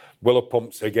 Weller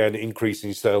Pumps, again,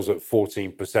 increasing sales at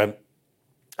 14%.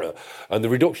 And the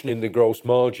reduction in the gross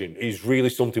margin is really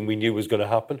something we knew was going to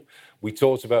happen. We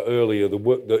talked about earlier the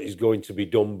work that is going to be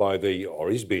done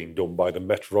is being done by the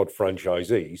Metro Rod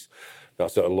franchisees.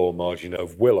 That's at a low margin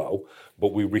of Willow,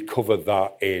 but we recover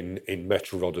that in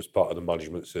Metro Rod as part of the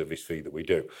management service fee that we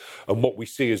do. And what we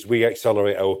see as we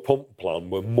accelerate our pump plan,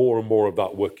 where more and more of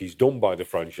that work is done by the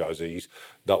franchisees,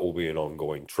 that will be an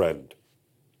ongoing trend.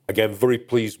 Again, very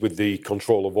pleased with the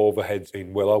control of overheads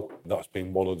in Willow. That's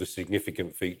been one of the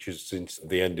significant features since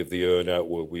the end of the earn-out,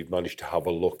 where we've managed to have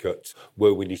a look at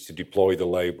where we need to deploy the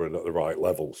labour and at the right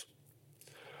levels.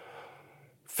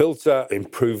 Filta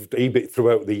improved EBIT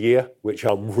throughout the year, which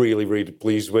I'm really, really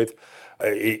pleased with.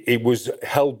 It was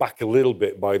held back a little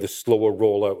bit by the slower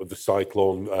rollout of the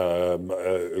Cyclone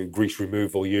grease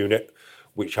removal unit,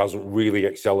 which hasn't really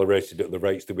accelerated at the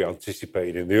rates that we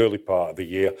anticipated in the early part of the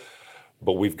year.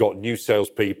 But we've got new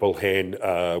salespeople in.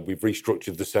 We've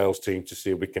restructured the sales team to see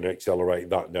if we can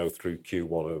accelerate that now through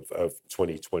Q1 of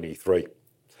 2023.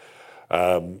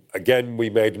 Again, we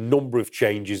made a number of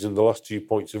changes, and the last 2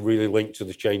 points are really linked to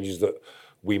the changes that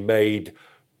we made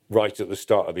right at the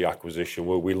start of the acquisition,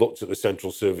 where we looked at the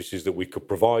central services that we could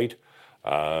provide.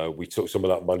 We took some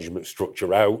of that management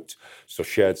structure out, so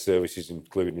shared services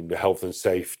including the health and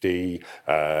safety,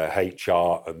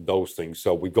 HR and those things.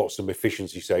 So we've got some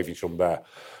efficiency savings from there.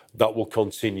 That will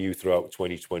continue throughout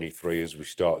 2023 as we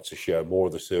start to share more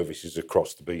of the services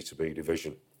across the B2B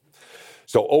division.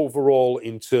 So overall,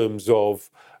 in terms of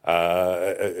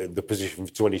the position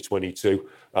for 2022,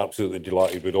 absolutely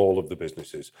delighted with all of the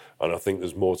businesses, and I think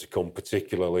there's more to come,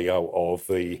 particularly out of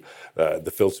the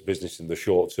Filta business in the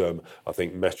short term. I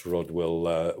think Metro Rod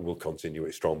will continue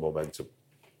its strong momentum.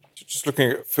 Just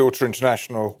looking at Filta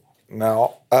International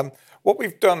now, what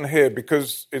we've done here,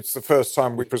 because it's the first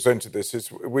time we presented this,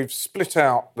 is we've split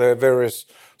out their various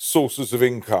sources of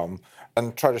income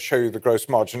and try to show you the gross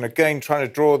margin. Again, trying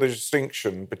to draw the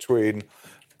distinction between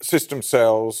system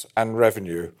sales and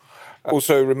revenue.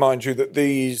 Also remind you that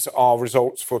these are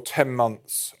results for 10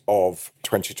 months of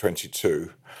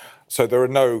 2022. So there are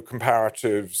no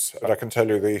comparatives. But I can tell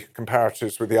you the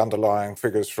comparatives with the underlying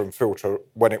figures from Filta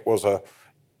when it was a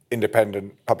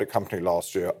independent public company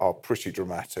last year are pretty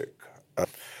dramatic.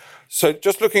 So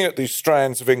just looking at these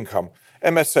strands of income,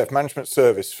 MSF, management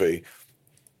service fee.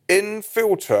 In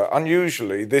Filta,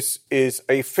 unusually, this is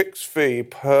a fixed fee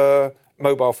per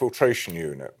mobile filtration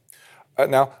unit.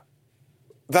 Now,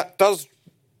 that does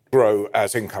grow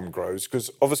as income grows, because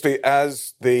obviously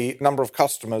as the number of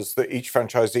customers that each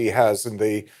franchisee has and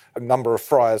the number of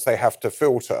fryers they have to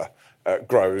filter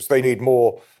grows, they need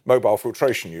more mobile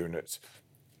filtration units.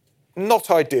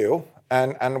 Not ideal,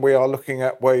 and we are looking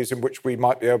at ways in which we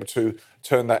might be able to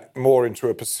turn that more into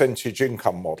a percentage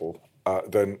income model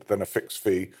than a fixed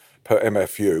fee per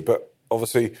MFU. But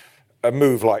obviously, a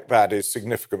move like that is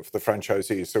significant for the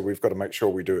franchisees, so we've got to make sure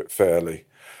we do it fairly.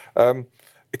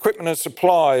 Equipment and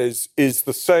supplies is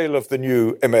the sale of the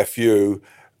new MFU,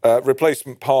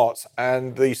 replacement parts,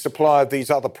 and the supply of these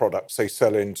other products they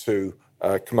sell into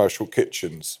commercial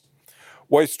kitchens.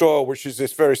 Waste oil, which is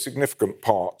this very significant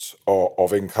part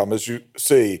of income, as you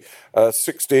see,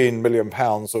 £16 million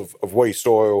of waste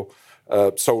oil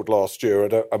sold last year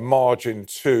at a margin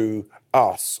to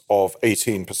us of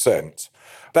 18%.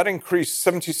 That increased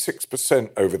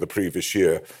 76% over the previous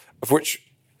year, of which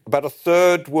about a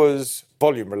third was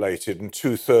volume related and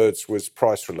 2/3 was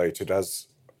price related, as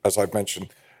I've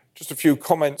mentioned. Just a few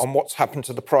comments on what's happened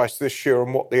to the price this year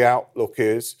and what the outlook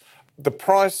is. The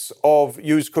price of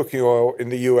used cooking oil in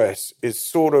the US is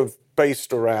sort of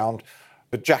based around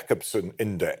the Jacobson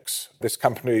Index. This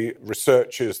company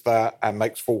researches that and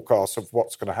makes forecasts of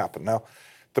what's going to happen. Now,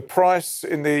 the price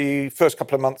in the first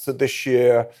couple of months of this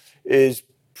year is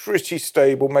pretty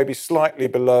stable, maybe slightly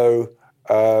below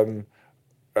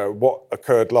what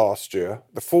occurred last year.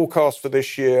 The forecast for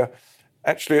this year,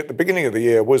 actually at the beginning of the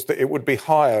year, was that it would be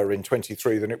higher in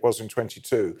 23 than it was in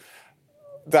 22.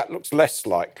 That looks less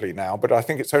likely now, but I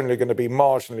think it's only going to be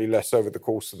marginally less over the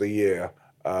course of the year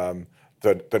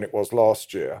than it was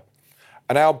last year.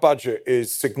 And our budget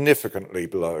is significantly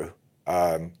below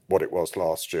what it was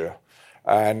last year.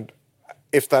 And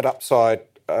if that upside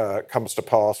comes to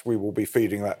pass, we will be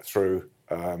feeding that through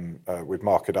with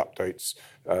market updates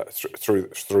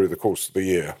through the course of the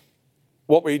year.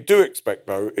 What we do expect,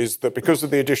 though, is that because of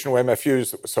the additional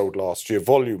MFUs that were sold last year,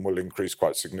 volume will increase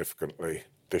quite significantly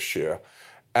this year.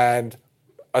 And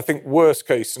I think worst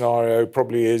case scenario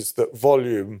probably is that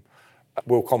volume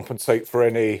will compensate for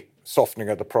any softening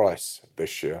of the price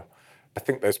this year. I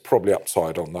think there's probably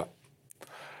upside on that.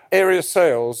 Area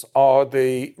sales are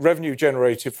the revenue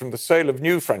generated from the sale of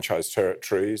new franchise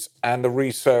territories and the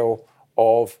resale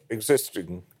of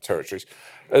existing territories.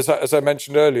 As I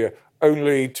mentioned earlier,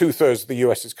 only 2/3 of the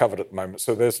US is covered at the moment,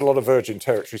 so there's a lot of virgin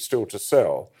territory still to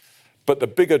sell. But the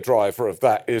bigger driver of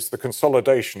that is the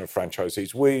consolidation of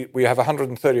franchisees. We have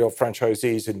 130-odd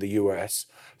franchisees in the US.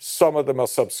 Some of them are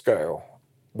subscale.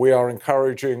 We are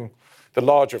encouraging the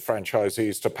larger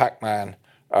franchisees to Pac-Man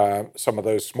some of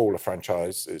those smaller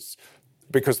franchises.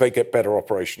 because they get better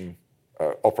operational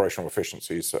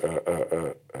efficiencies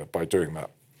by doing that.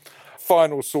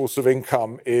 Final source of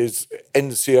income is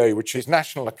NCA, which is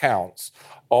national accounts,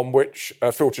 on which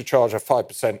Filta charge a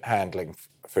 5% handling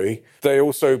fee. They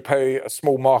also pay a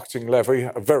small marketing levy,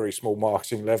 a very small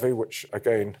marketing levy, which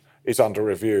again is under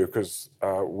review because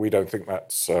we don't think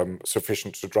that's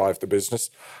sufficient to drive the business.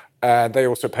 And they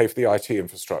also pay for the IT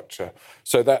infrastructure.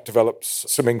 So that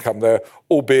develops some income there,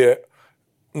 albeit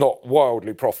not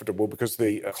wildly profitable because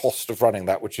the cost of running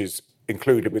that, which is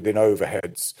included within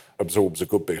overheads, absorbs a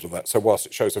good bit of that. So whilst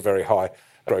it shows a very high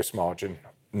gross margin,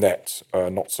 net,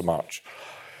 not so much.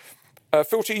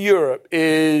 Filta Europe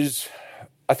is,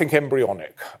 I think,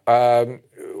 embryonic.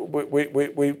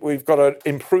 We've got an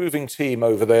improving team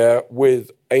over there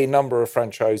with a number of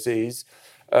franchisees.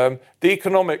 The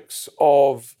economics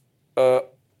of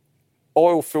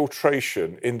oil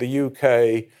filtration in the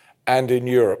UK and in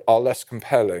Europe are less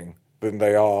compelling than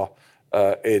they are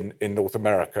in North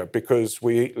America because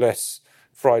we eat less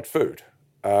fried food.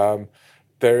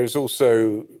 There is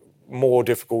also more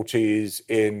difficulties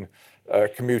in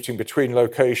commuting between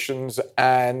locations,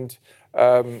 and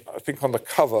I think on the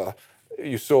cover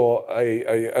you saw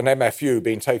an MFU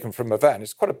being taken from a van.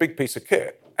 It's quite a big piece of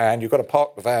kit, and you've got to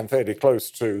park the van fairly close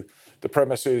to the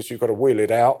premises. You've got to wheel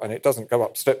it out, and it doesn't go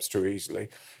up steps too easily.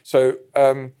 So,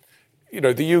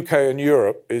 the UK and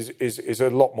Europe is a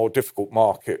lot more difficult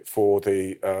market for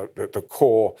the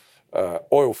core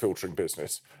oil filtering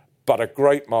business, but a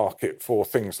great market for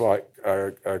things like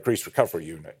grease recovery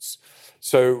units.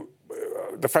 So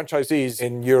the franchisees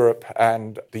in Europe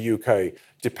and the UK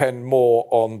depend more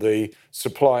on the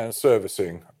supply and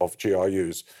servicing of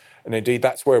GRUs. And indeed,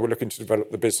 that's where we're looking to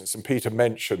develop the business. And Peter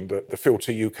mentioned that the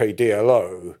Filta UK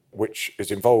DLO, which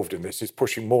is involved in this, is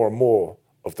pushing more and more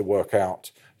of the work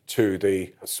out to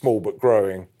the small but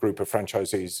growing group of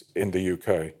franchisees in the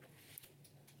UK.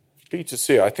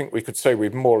 B2C, I think we could say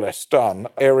we've more or less done.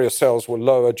 Area sales were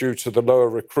lower due to the lower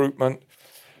recruitment.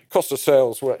 Cost of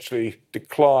sales were actually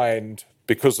declined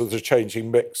because of the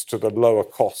changing mix to the lower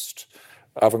cost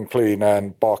Oven Clean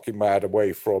and Barking Mad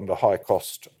away from the high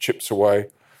cost Chips Away.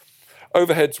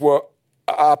 Overheads were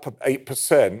up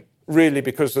 8%, really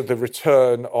because of the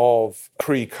return of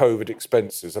pre-COVID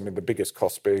expenses. I mean, the biggest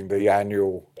cost being the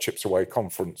annual Chips Away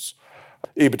conference.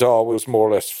 EBITDA was more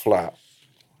or less flat.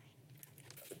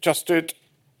 Adjusted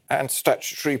and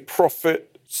statutory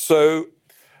profit. So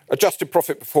adjusted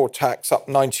profit before tax up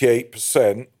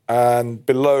 98%, and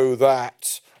below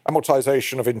that,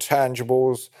 amortization of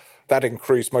intangibles. That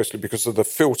increased mostly because of the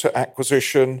Filta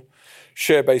acquisition.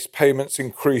 Share-based payments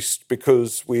increased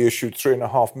because we issued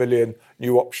 3.5 million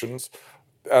new options.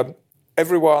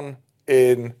 Everyone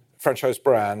in Franchise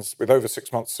Brands with over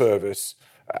 6 months service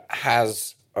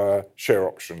has share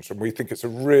options, and we think it's a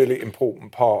really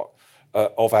important part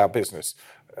of our business.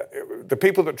 The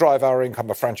people that drive our income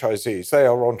are franchisees. They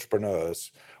are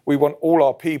entrepreneurs. We want all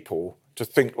our people to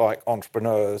think like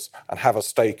entrepreneurs and have a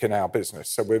stake in our business.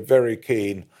 So we're very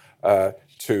keen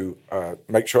to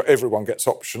make sure everyone gets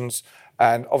options.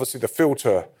 And obviously the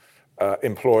Filta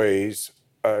employees,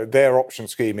 their option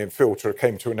scheme in Filta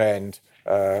came to an end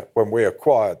when we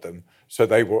acquired them. So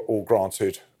they were all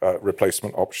granted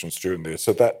replacement options during this.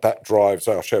 So that drives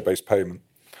our share-based payment.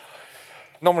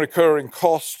 Non-recurring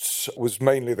costs was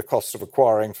mainly the cost of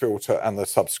acquiring Filta and the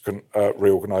subsequent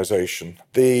reorganisation.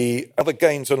 The other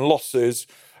gains and losses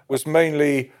was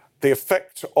mainly the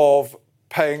effect of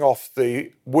paying off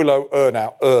the Willow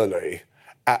earnout early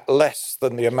at less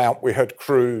than the amount we had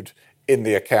accrued in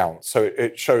the account. So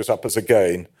it shows up as a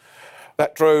gain.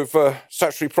 That drove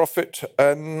statutory profit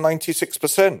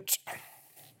 96%.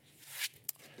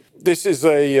 This is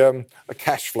a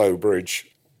cash flow bridge.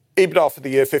 EBITDA for the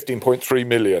year, 15.3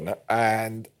 million.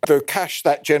 And the cash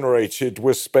that generated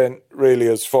was spent really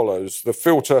as follows. The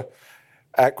Filta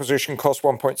acquisition cost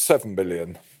 1.7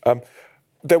 million.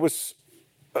 There was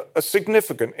a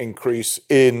significant increase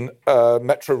in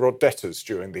Metro Rod debtors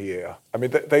during the year. I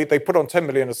mean, they put on 10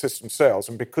 million of system sales,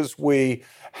 and because we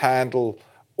handle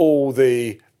all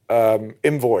the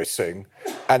invoicing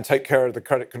and take care of the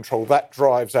credit control, that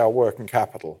drives our working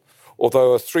capital.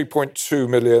 Although a 3.2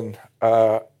 million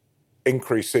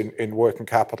increase in working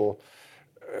capital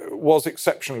was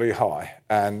exceptionally high,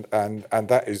 and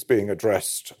that is being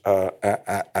addressed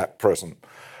at present.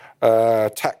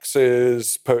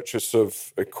 Taxes, purchase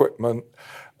of equipment.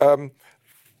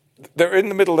 There in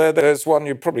the middle there's one,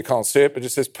 you probably can't see it, but it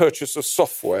says purchase of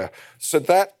software. So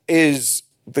that is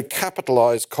the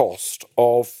capitalised cost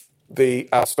of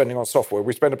our spending on software.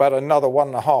 We spent about another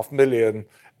 1.5 million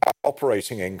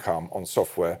operating income on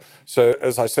software. So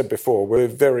as I said before, we're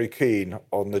very keen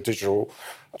on the digital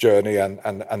journey and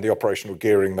the operational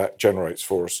gearing that generates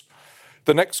for us.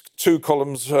 The next two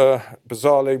columns,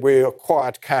 bizarrely, we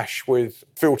acquired cash with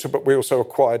Filta, but we also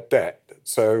acquired debt.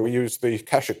 So we used the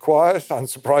cash acquired,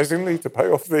 unsurprisingly, to pay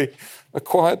off the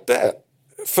acquired debt.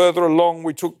 Further along,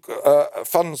 we took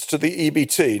funds to the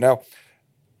EBT. Now,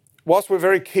 whilst we're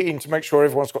very keen to make sure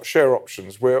everyone's got share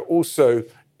options, we're also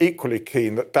equally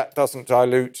keen that that doesn't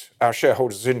dilute our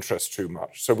shareholders' interest too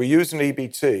much. So we use an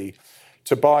EBT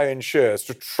to buy in shares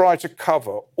to try to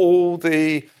cover all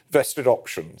the vested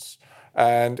options.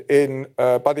 And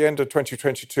by the end of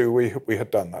 2022, we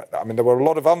had done that. I mean, there were a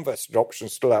lot of unvested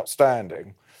options still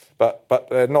outstanding, but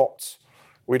they're not.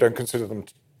 We don't consider them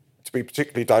to be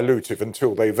particularly dilutive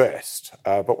until they vest.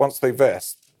 But once they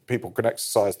vest, people can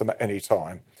exercise them at any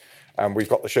time, and we've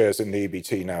got the shares in the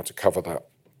EBT now to cover that.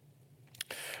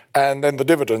 And then the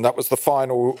dividend, that was the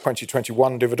final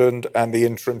 2021 dividend and the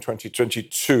interim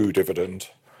 2022 dividend.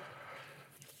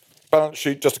 Balance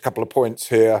sheet, just a couple of points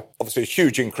here. Obviously, a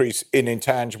huge increase in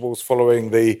intangibles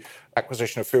following the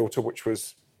acquisition of Filta, which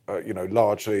was,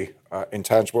 largely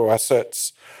intangible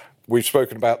assets. We've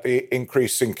spoken about the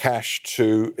increase in cash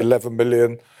to 11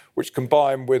 million, which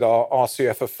combined with our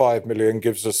RCF of 5 million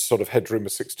gives us sort of headroom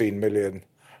of 16 million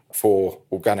for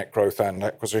organic growth and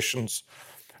acquisitions.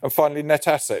 And finally, net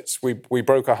assets. We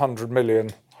broke 100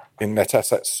 million in net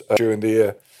assets during the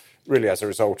year, really as a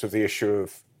result of the issue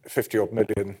of 50-odd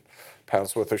million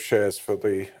pounds worth of shares for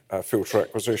the Filta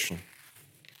acquisition.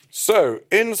 So,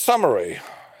 in summary,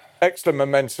 excellent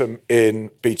momentum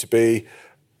in B2B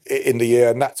in the year,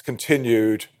 and that's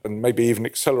continued and maybe even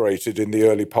accelerated in the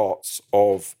early parts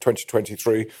of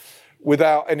 2023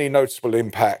 without any noticeable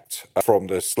impact from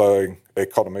the slowing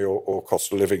economy or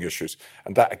cost of living issues.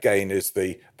 And that, again, is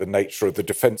the nature of the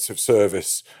defensive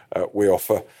service we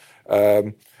offer.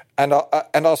 And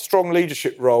our strong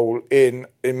leadership role in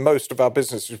most of our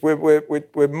businesses.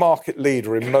 We're market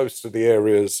leader in most of the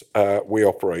areas we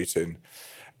operate in.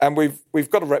 And we've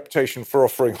got a reputation for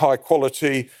offering high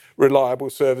quality, reliable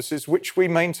services, which we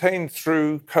maintained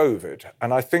through COVID.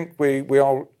 And I think we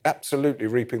are absolutely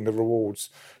reaping the rewards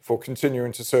for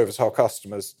continuing to service our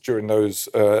customers during those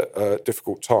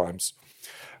difficult times.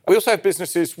 We also have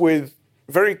businesses with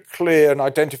very clear and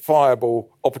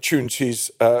identifiable opportunities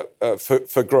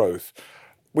for growth.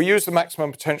 We use the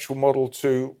maximum potential model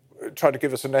to try to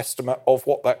give us an estimate of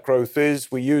what that growth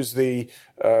is. We use the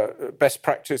best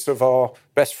practice of our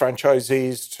best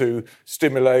franchisees to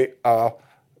stimulate our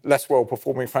less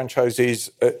well-performing franchisees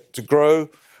to grow.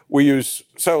 We use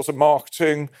sales and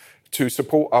marketing to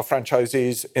support our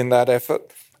franchisees in that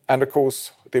effort. And, of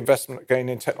course, the investment again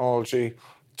in technology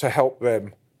to help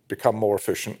them become more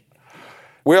efficient.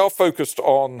 We are focused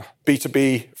on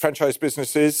B2B franchise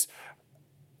businesses.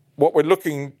 What we're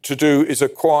looking to do is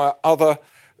acquire other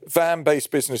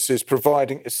van-based businesses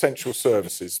providing essential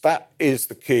services. That is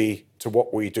the key to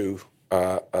what we do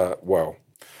well.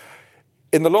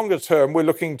 In the longer term, we're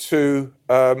looking to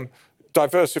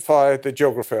diversify the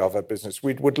geography of our business.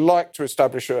 We would like to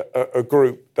establish a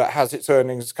group that has its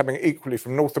earnings coming equally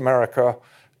from North America,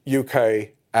 UK,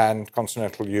 and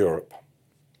continental Europe.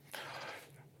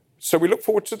 So we look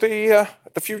forward to the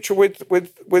future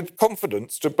with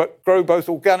confidence to grow both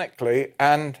organically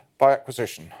and by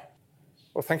acquisition.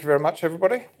 Well, thank you very much,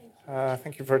 everybody.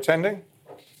 Thank you for attending.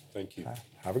 Thank you.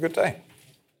 Have a good day.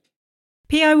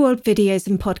 PI World videos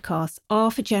and podcasts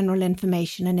are for general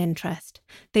information and interest.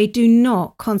 They do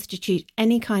not constitute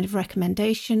any kind of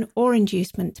recommendation or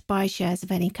inducement to buy shares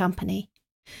of any company.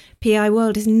 PI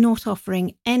World is not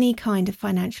offering any kind of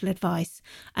financial advice,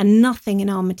 and nothing in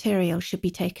our material should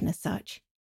be taken as such.